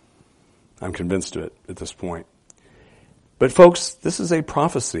 I'm convinced of it at this point. But folks, this is a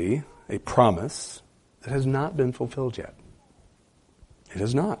prophecy, a promise, that has not been fulfilled yet. It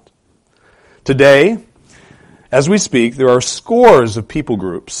has not. Today, as we speak, there are scores of people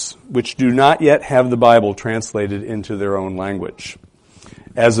groups which do not yet have the Bible translated into their own language.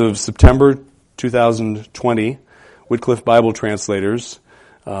 As of September 2020, Wycliffe Bible Translators,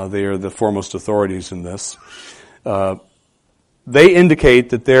 they are the foremost authorities in this, they indicate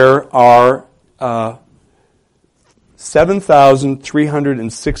that there are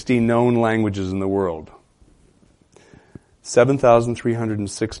 7,360 known languages in the world.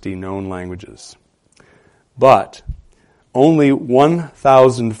 7,360 known languages. But only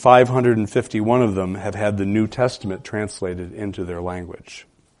 1,551 of them have had the New Testament translated into their language.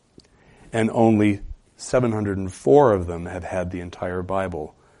 And only 704 of them have had the entire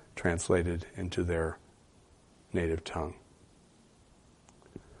Bible translated into their native tongue.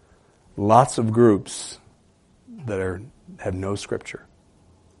 Lots of groups that have no scripture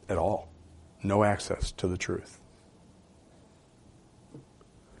at all, no access to the truth.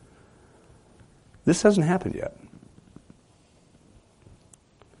 This hasn't happened yet.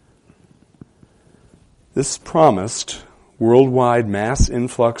 This promised worldwide mass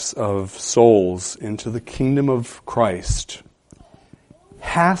influx of souls into the kingdom of Christ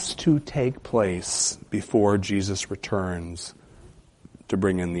has to take place before Jesus returns to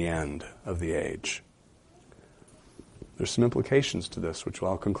bring in the end of the age. There's some implications to this, which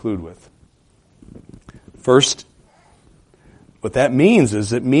I'll conclude with. First, what that means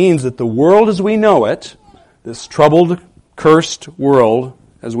is it means that the world as we know it, this troubled, cursed world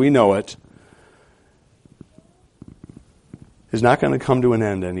as we know it, is not going to come to an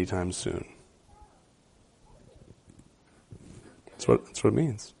end anytime soon. That's what it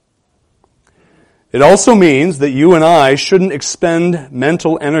means. It also means that you and I shouldn't expend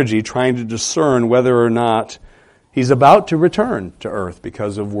mental energy trying to discern whether or not he's about to return to earth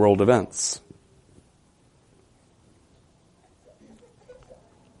because of world events.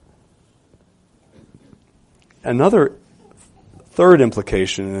 Another third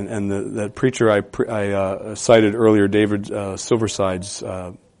implication, and that preacher I cited earlier, David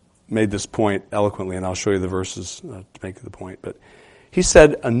Silversides, made this point eloquently, and I'll show you the verses to make the point. But he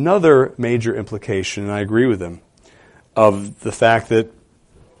said another major implication, and I agree with him, of the fact that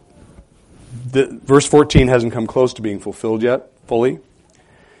verse 14 hasn't come close to being fulfilled yet, fully.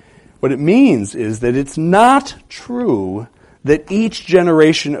 What it means is that it's not true that each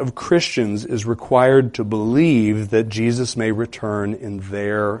generation of Christians is required to believe that Jesus may return in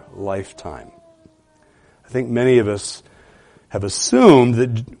their lifetime. I think many of us have assumed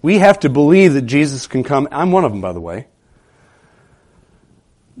that we have to believe that Jesus can come. I'm one of them, by the way.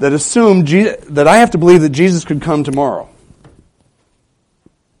 That assumed that I have to believe that Jesus could come tomorrow.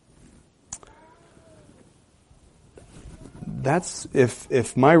 That's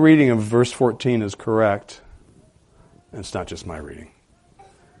if my reading of verse 14 is correct, and it's not just my reading,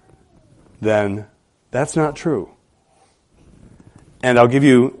 then that's not true. And I'll give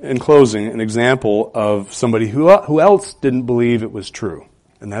you, in closing, an example of somebody who else didn't believe it was true,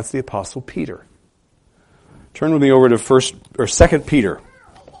 and that's the Apostle Peter. Turn with me over to 2 Peter.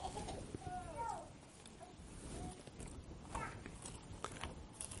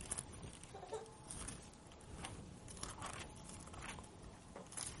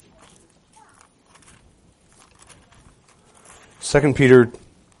 Second Peter,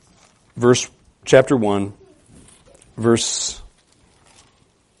 chapter 1, verses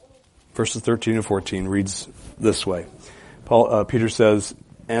 13 and 14 reads this way. Peter says,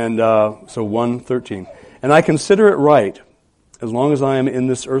 so 1:13, and I consider it right, as long as I am in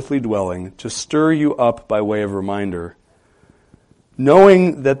this earthly dwelling, to stir you up by way of reminder,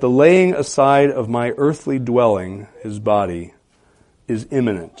 knowing that the laying aside of my earthly dwelling, his body, is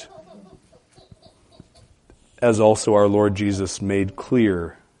imminent, as also our Lord Jesus made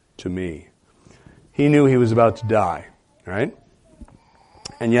clear to me. He knew he was about to die, right?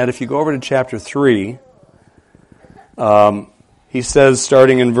 And yet if you go over to chapter 3, he says,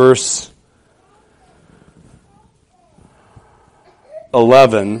 starting in verse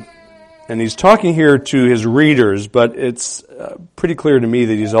 11, and he's talking here to his readers, but it's pretty clear to me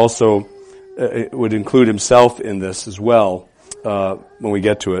that he's also would include himself in this as well when we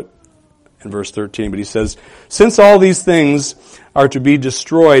get to it in verse 13. But he says, since all these things are to be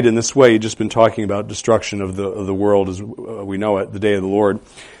destroyed in this way, he's just been talking about destruction of the world as we know it, the day of the Lord.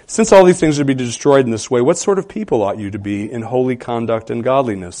 Since all these things are to be destroyed in this way, what sort of people ought you to be in holy conduct and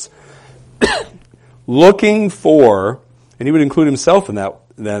godliness? Looking for, and he would include himself in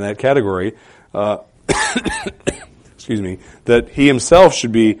that category, excuse me, that he himself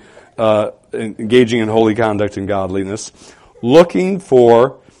should be engaging in holy conduct and godliness, looking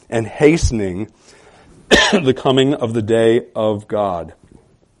for and hastening the coming of the day of God,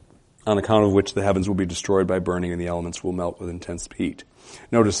 on account of which the heavens will be destroyed by burning and the elements will melt with intense heat.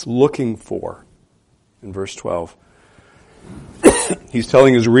 Notice, looking for, in verse 12. He's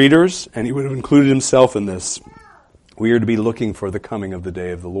telling his readers, and he would have included himself in this, we are to be looking for the coming of the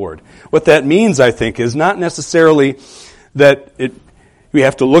day of the Lord. What that means, I think, is not necessarily that we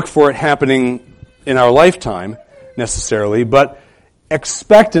have to look for it happening in our lifetime, necessarily, but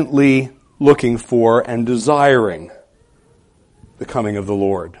expectantly looking for and desiring the coming of the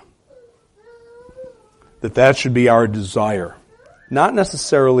Lord. That should be our desire. Not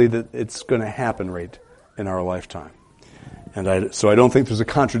necessarily that it's going to happen right in our lifetime. And so I don't think there's a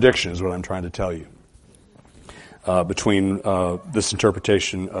contradiction, is what I'm trying to tell you, between this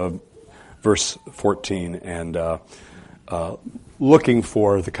interpretation of verse 14 and looking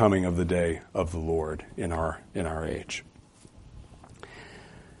for the coming of the day of the Lord in our age.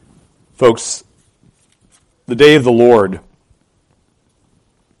 Folks, the day of the Lord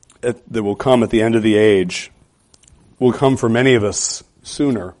that will come at the end of the age will come for many of us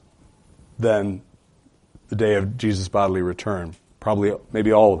sooner than the day of Jesus' bodily return. Probably,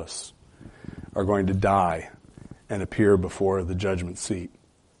 maybe all of us are going to die and appear before the judgment seat.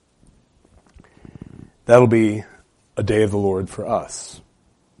 That'll be a day of the Lord for us.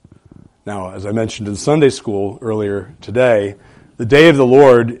 Now, as I mentioned in Sunday school earlier today, the day of the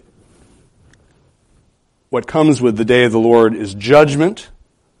Lord, what comes with the day of the Lord is judgment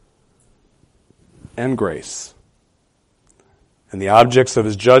and grace. And the objects of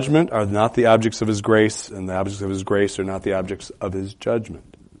his judgment are not the objects of his grace, and the objects of his grace are not the objects of his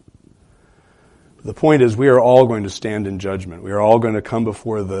judgment. The point is, we are all going to stand in judgment. We are all going to come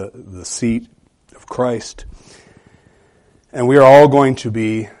before the seat of Christ. And we are all going to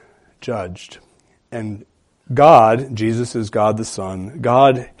be judged. And God, Jesus is God the Son,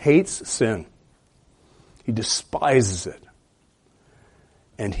 God hates sin. He despises it.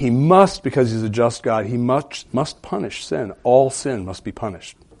 And he must, because he's a just God, he must punish sin. All sin must be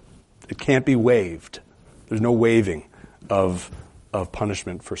punished. It can't be waived. There's no waiving of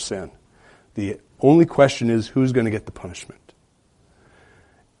punishment for sin. The only question is, who's going to get the punishment?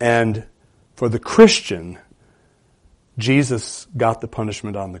 And for the Christian, Jesus got the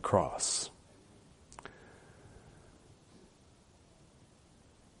punishment on the cross.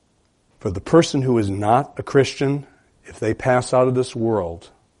 For the person who is not a Christian, if they pass out of this world,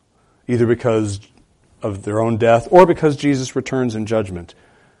 either because of their own death or because Jesus returns in judgment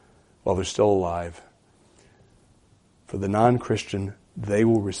while they're still alive, for the non-Christian, they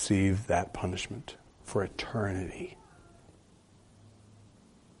will receive that punishment for eternity.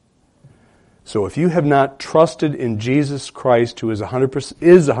 So if you have not trusted in Jesus Christ, who is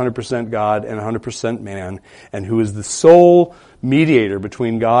 100% God and 100% man, and who is the sole mediator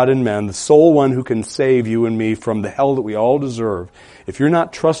between God and men, the sole one who can save you and me from the hell that we all deserve, if you're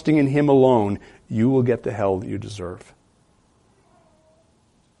not trusting in him alone, you will get the hell that you deserve.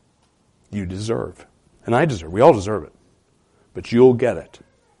 You deserve. And I deserve. We all deserve it. But you'll get it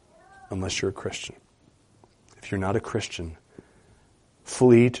unless you're a Christian. If you're not a Christian,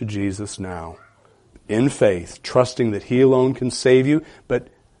 flee to Jesus now in faith, trusting that he alone can save you, but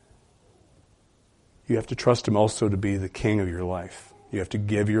you have to trust him also to be the king of your life. You have to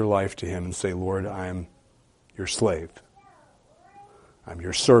give your life to him and say, Lord, I am your slave. I'm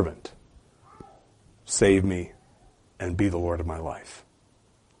your servant. Save me and be the Lord of my life.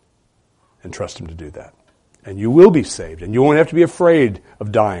 And trust him to do that. And you will be saved. And you won't have to be afraid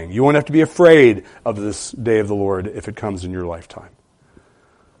of dying. You won't have to be afraid of this day of the Lord if it comes in your lifetime.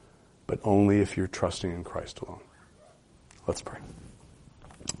 But only if you're trusting in Christ alone. Let's pray.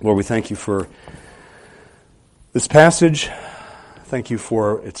 Lord, we thank you for this passage. Thank you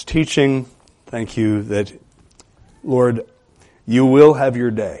for its teaching. Thank you that, Lord, you will have your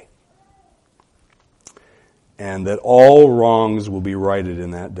day. And that all wrongs will be righted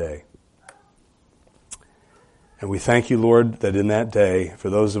in that day. And we thank you, Lord, that in that day, for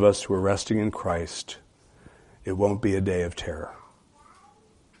those of us who are resting in Christ, it won't be a day of terror.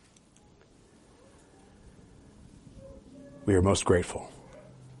 We are most grateful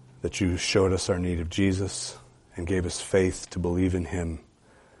that you showed us our need of Jesus and gave us faith to believe in him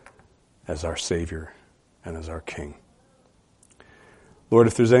as our Savior and as our King. Lord,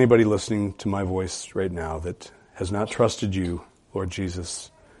 if there's anybody listening to my voice right now that has not trusted you, Lord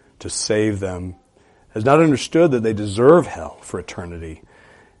Jesus, to save them, has not understood that they deserve hell for eternity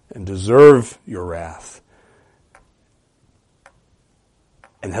and deserve your wrath,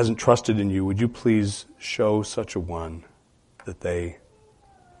 and hasn't trusted in you, would you please show such a one that they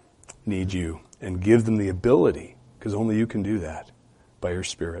need you and give them the ability, because only you can do that by your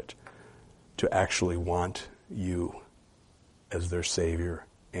Spirit, to actually want you as their Savior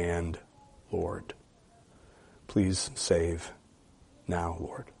and Lord. Please save now,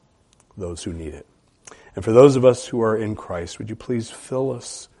 Lord, those who need it. And for those of us who are in Christ, would you please fill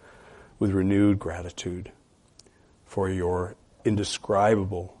us with renewed gratitude for your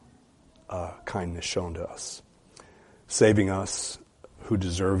indescribable kindness shown to us, saving us who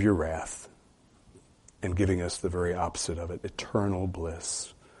deserve your wrath and giving us the very opposite of it, eternal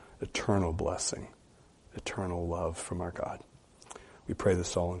bliss, eternal blessing, eternal love from our God. We pray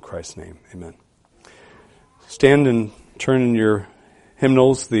this all in Christ's name. Amen. Stand and turn in your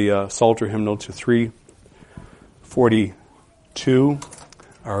hymnals, the Psalter hymnal, to 342,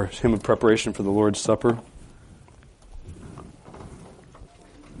 our hymn of preparation for the Lord's Supper.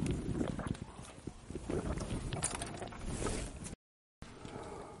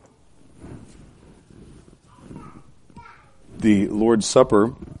 The Lord's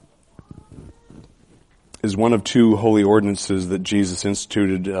Supper is one of two holy ordinances that Jesus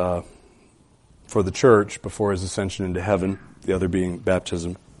instituted for the church before his ascension into heaven, the other being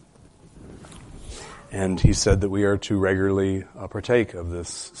baptism. And he said that we are to regularly partake of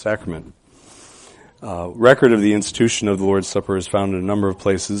this sacrament. Record of the institution of the Lord's Supper is found in a number of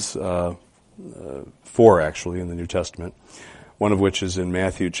places, 4 actually in the New Testament, one of which is in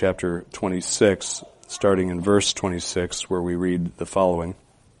Matthew chapter 26, starting in verse 26, where we read the following.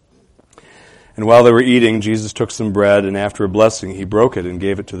 And while they were eating, Jesus took some bread, and after a blessing, he broke it and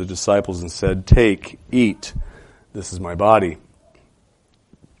gave it to the disciples and said, "Take, eat, this is my body."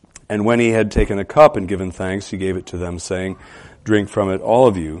 And when he had taken a cup and given thanks, he gave it to them, saying, "Drink from it, all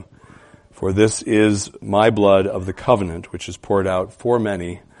of you, for this is my blood of the covenant, which is poured out for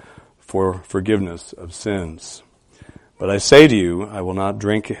many for forgiveness of sins. But I say to you, I will not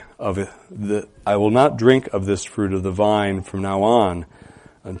drink of this fruit of the vine from now on,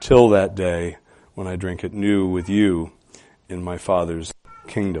 until that day when I drink it new with you in my Father's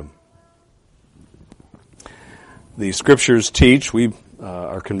kingdom." The Scriptures teach, we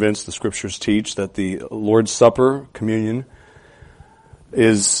are convinced the Scriptures teach, that the Lord's Supper, communion,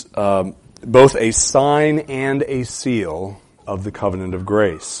 is both a sign and a seal of the covenant of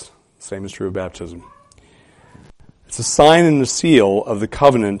grace. Same is true of baptism. It's a sign and a seal of the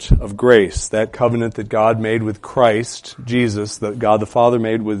covenant of grace, that covenant that God made with Christ, Jesus, that God the Father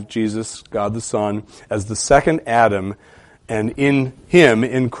made with Jesus, God the Son, as the second Adam, and in him,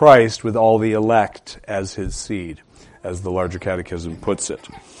 in Christ, with all the elect as his seed, as the larger catechism puts it.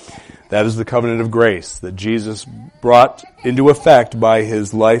 That is the covenant of grace that Jesus brought into effect by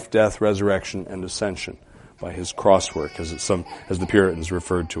his life, death, resurrection, and ascension, by his cross work, as the Puritans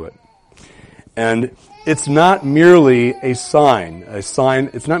referred to it. And it's not merely a sign. It's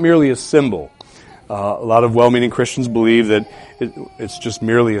not merely a symbol. A lot of well-meaning Christians believe that it's just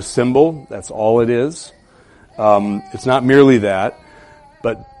merely a symbol. That's all it is. It's not merely that,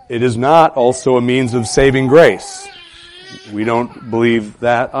 but it is not also a means of saving grace. We don't believe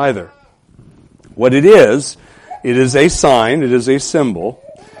that either. What it is a sign, it is a symbol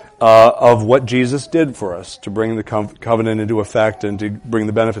of what Jesus did for us to bring the covenant into effect and to bring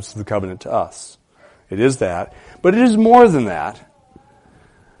the benefits of the covenant to us. It is that. But it is more than that.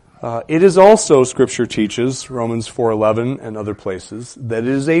 It is also, Scripture teaches, Romans 4:11 and other places, that it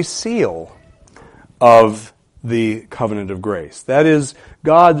is a seal of the covenant of grace. That is,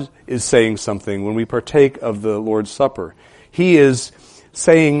 God is saying something when we partake of the Lord's Supper. He is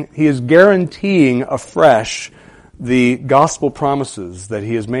guaranteeing afresh the gospel promises that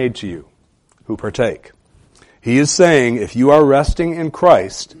he has made to you who partake. He is saying, if you are resting in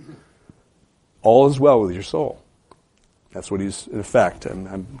Christ, all is well with your soul. That's what he's, in effect, and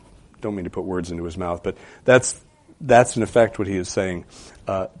I don't mean to put words into his mouth, but that's in effect what he is saying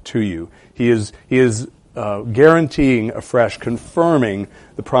to you. He is guaranteeing afresh, confirming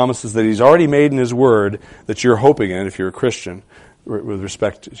the promises that he's already made in his word that you're hoping in, if you're a Christian, with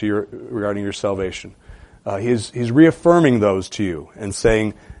respect to regarding your salvation. He's reaffirming those to you and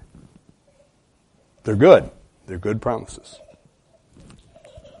saying they're good. They're good promises.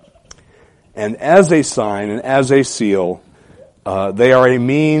 And as a sign and as a seal, they are a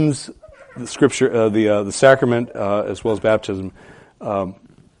means. The Scripture, the sacrament, as well as baptism,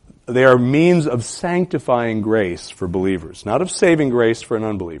 they are means of sanctifying grace for believers, not of saving grace for an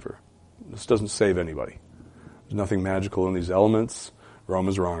unbeliever. This doesn't save anybody. There's nothing magical in these elements. Rome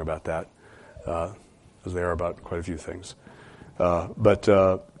is wrong about that, as they are about quite a few things. But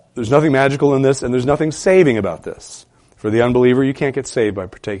there's nothing magical in this, and there's nothing saving about this. For the unbeliever, you can't get saved by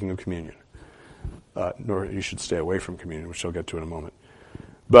partaking of communion. Nor you should stay away from communion, which I'll get to in a moment.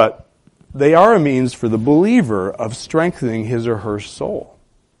 But they are a means for the believer of strengthening his or her soul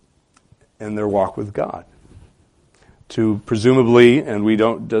in their walk with God. To presumably, and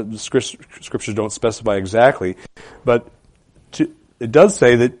the scriptures don't specify exactly, but it does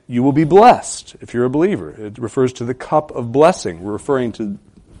say that you will be blessed if you're a believer. It refers to the cup of blessing. We're referring to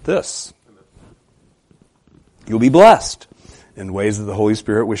this. You'll be blessed in ways that the Holy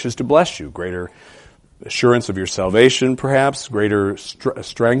Spirit wishes to bless you. Greater assurance of your salvation, perhaps. Greater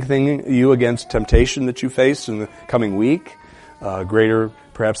strengthening you against temptation that you face in the coming week. Greater,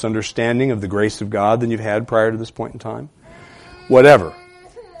 perhaps, understanding of the grace of God than you've had prior to this point in time. Whatever.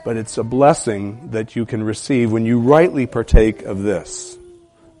 But it's a blessing that you can receive when you rightly partake of this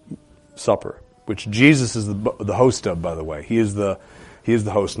supper, which Jesus is the host of, by the way. He is the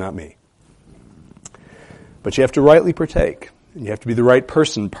host, not me. But you have to rightly partake, and you have to be the right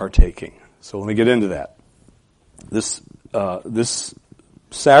person partaking. So let me get into that. This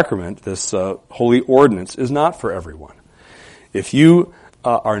sacrament, this holy ordinance, is not for everyone. If you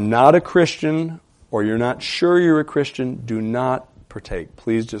are not a Christian, or you're not sure you're a Christian, do not partake.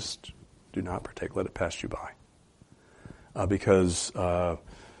 Please just do not partake. Let it pass you by. Because, you're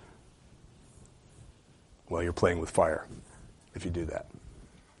playing with fire if you do that.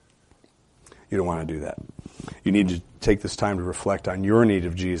 You don't want to do that. You need to take this time to reflect on your need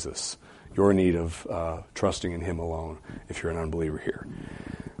of Jesus, your need of trusting in Him alone if you're an unbeliever here.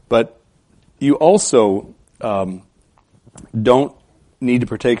 But you also don't need to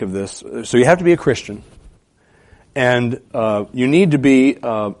partake of this. So you have to be a Christian. And you need to be,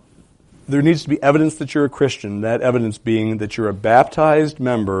 there needs to be evidence that you're a Christian, that evidence being that you're a baptized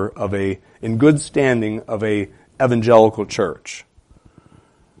member of in good standing of a evangelical church.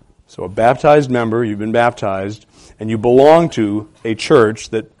 So a baptized member, you've been baptized, and you belong to a church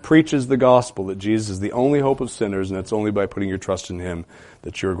that preaches the gospel, that Jesus is the only hope of sinners, and it's only by putting your trust in Him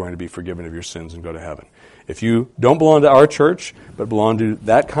that you're going to be forgiven of your sins and go to heaven. If you don't belong to our church, but belong to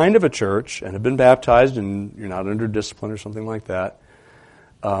that kind of a church, and have been baptized, and you're not under discipline or something like that,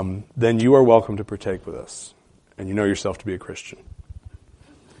 then you are welcome to partake with us, and you know yourself to be a Christian.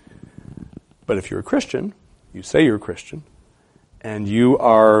 But if you're a Christian, you say you're a Christian, and you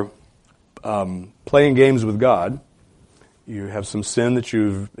are playing games with God, you have some sin that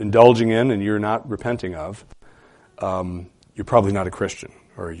you're indulging in and you're not repenting of, you're probably not a Christian,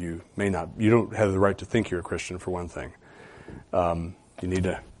 or you don't have the right to think you're a Christian, for one thing. You need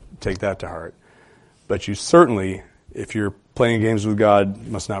to take that to heart. But you certainly, if you're playing games with God,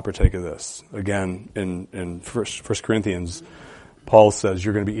 must not partake of this. Again, in 1 Corinthians, Paul says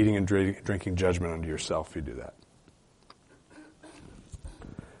you're going to be eating and drinking judgment unto yourself if you do that.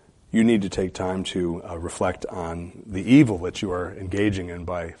 You need to take time to reflect on the evil that you are engaging in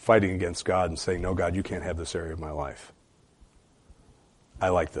by fighting against God and saying, no, God, you can't have this area of my life. I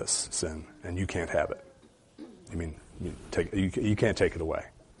like this sin, and you can't have it. I mean, you can't take it away.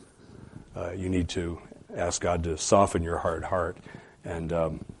 You need to ask God to soften your hard heart and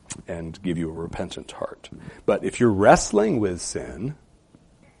give you a repentant heart. But if you're wrestling with sin,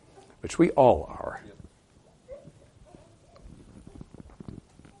 which we all are,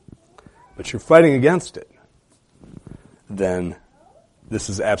 but you're fighting against it, then this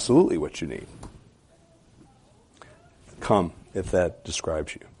is absolutely what you need. Come, if that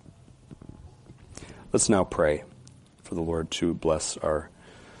describes you. Let's now pray for the Lord to bless our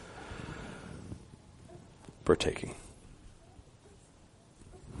partaking.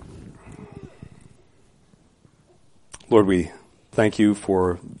 Lord, we thank you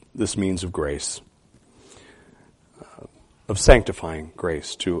for this means of grace, of sanctifying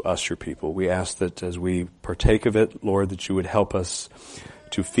grace to us, your people. We ask that as we partake of it, Lord, that you would help us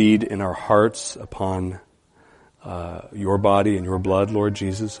to feed in our hearts upon your body and your blood, Lord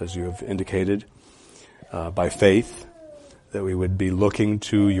Jesus, as you have indicated, by faith, that we would be looking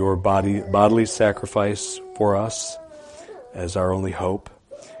to your bodily sacrifice for us as our only hope,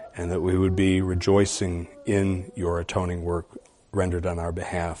 and that we would be rejoicing in your atoning work rendered on our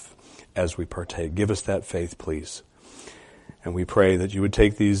behalf as we partake. Give us that faith, please. And we pray that you would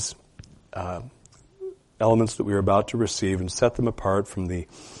take these elements that we are about to receive and set them apart from the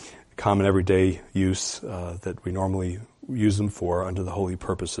common everyday use that we normally use them for under the holy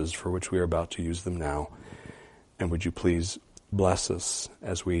purposes for which we are about to use them now. And would you please bless us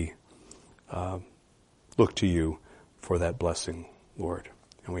as we look to you for that blessing, Lord.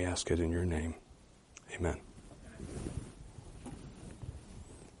 And we ask it in your name. Amen.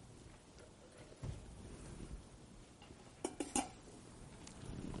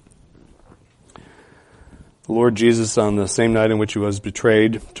 The Lord Jesus, on the same night in which he was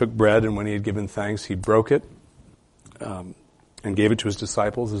betrayed, took bread, and when he had given thanks, he broke it and gave it to his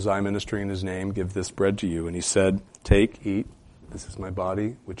disciples. As I, ministering in his name, give this bread to you. And he said, take, eat. This is my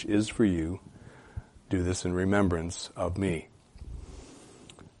body, which is for you. Do this in remembrance of me.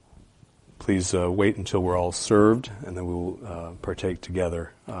 Please wait until we're all served, and then we will partake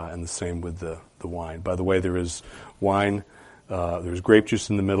together, and the same with the wine. By the way, there is wine. There's grape juice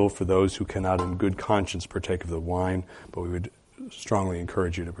in the middle for those who cannot in good conscience partake of the wine, but we would strongly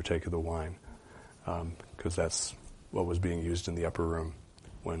encourage you to partake of the wine, because that's what was being used in the upper room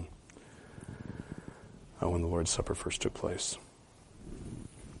when the Lord's Supper first took place.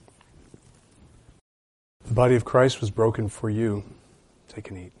 The body of Christ was broken for you. Take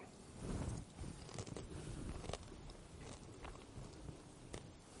and eat.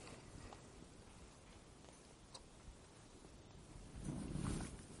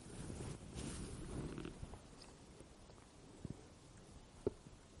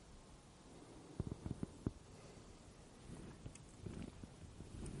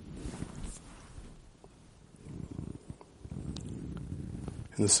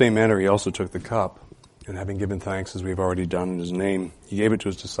 In the same manner, he also took the cup, and having given thanks as we've already done in his name, he gave it to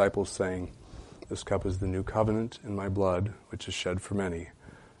his disciples, saying, this cup is the new covenant in my blood, which is shed for many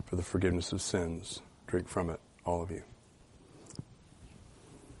for the forgiveness of sins. Drink from it, all of you.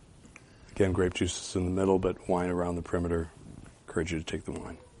 Again, grape juice is in the middle, but wine around the perimeter. Encourage you to take the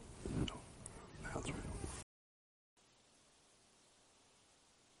wine.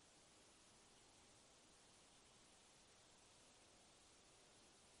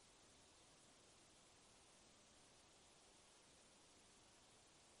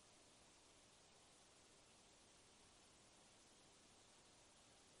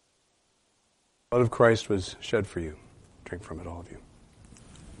 The blood of Christ was shed for you. Drink from it, all of you.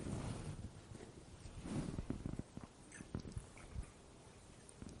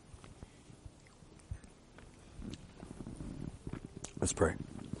 Let's pray.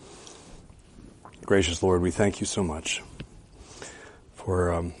 Gracious Lord, we thank you so much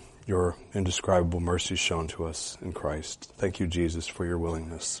for your indescribable mercy shown to us in Christ. Thank you, Jesus, for your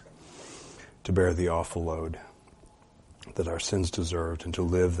willingness to bear the awful load that our sins deserved and to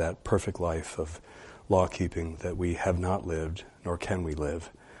live that perfect life of law-keeping that we have not lived, nor can we live,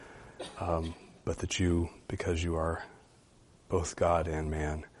 but that you, because you are both God and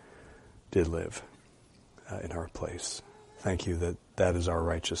man, did live in our place. Thank you that that is our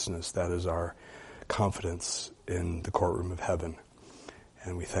righteousness, that is our confidence in the courtroom of heaven.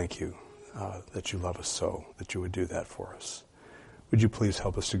 And we thank you that you love us so, that you would do that for us. Would you please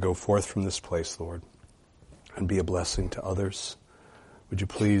help us to go forth from this place, Lord, and be a blessing to others? Would you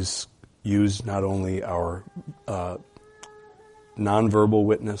please use not only our nonverbal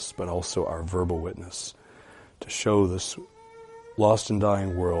witness, but also our verbal witness to show this lost and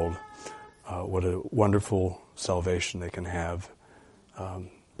dying world what a wonderful salvation they can have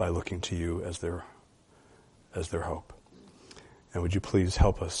by looking to you as their hope. And would you please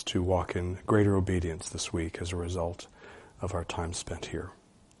help us to walk in greater obedience this week as a result of our time spent here.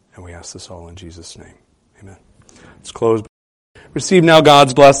 And we ask this all in Jesus' name. Amen. Let's close. Receive now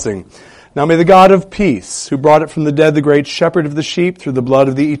God's blessing. Now may the God of peace, who brought it from the dead, the great shepherd of the sheep, through the blood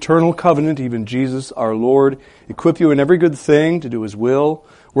of the eternal covenant, even Jesus our Lord, equip you in every good thing to do his will,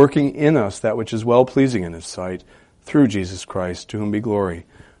 working in us that which is well-pleasing in his sight, through Jesus Christ, to whom be glory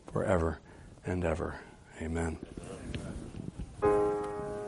forever and ever. Amen.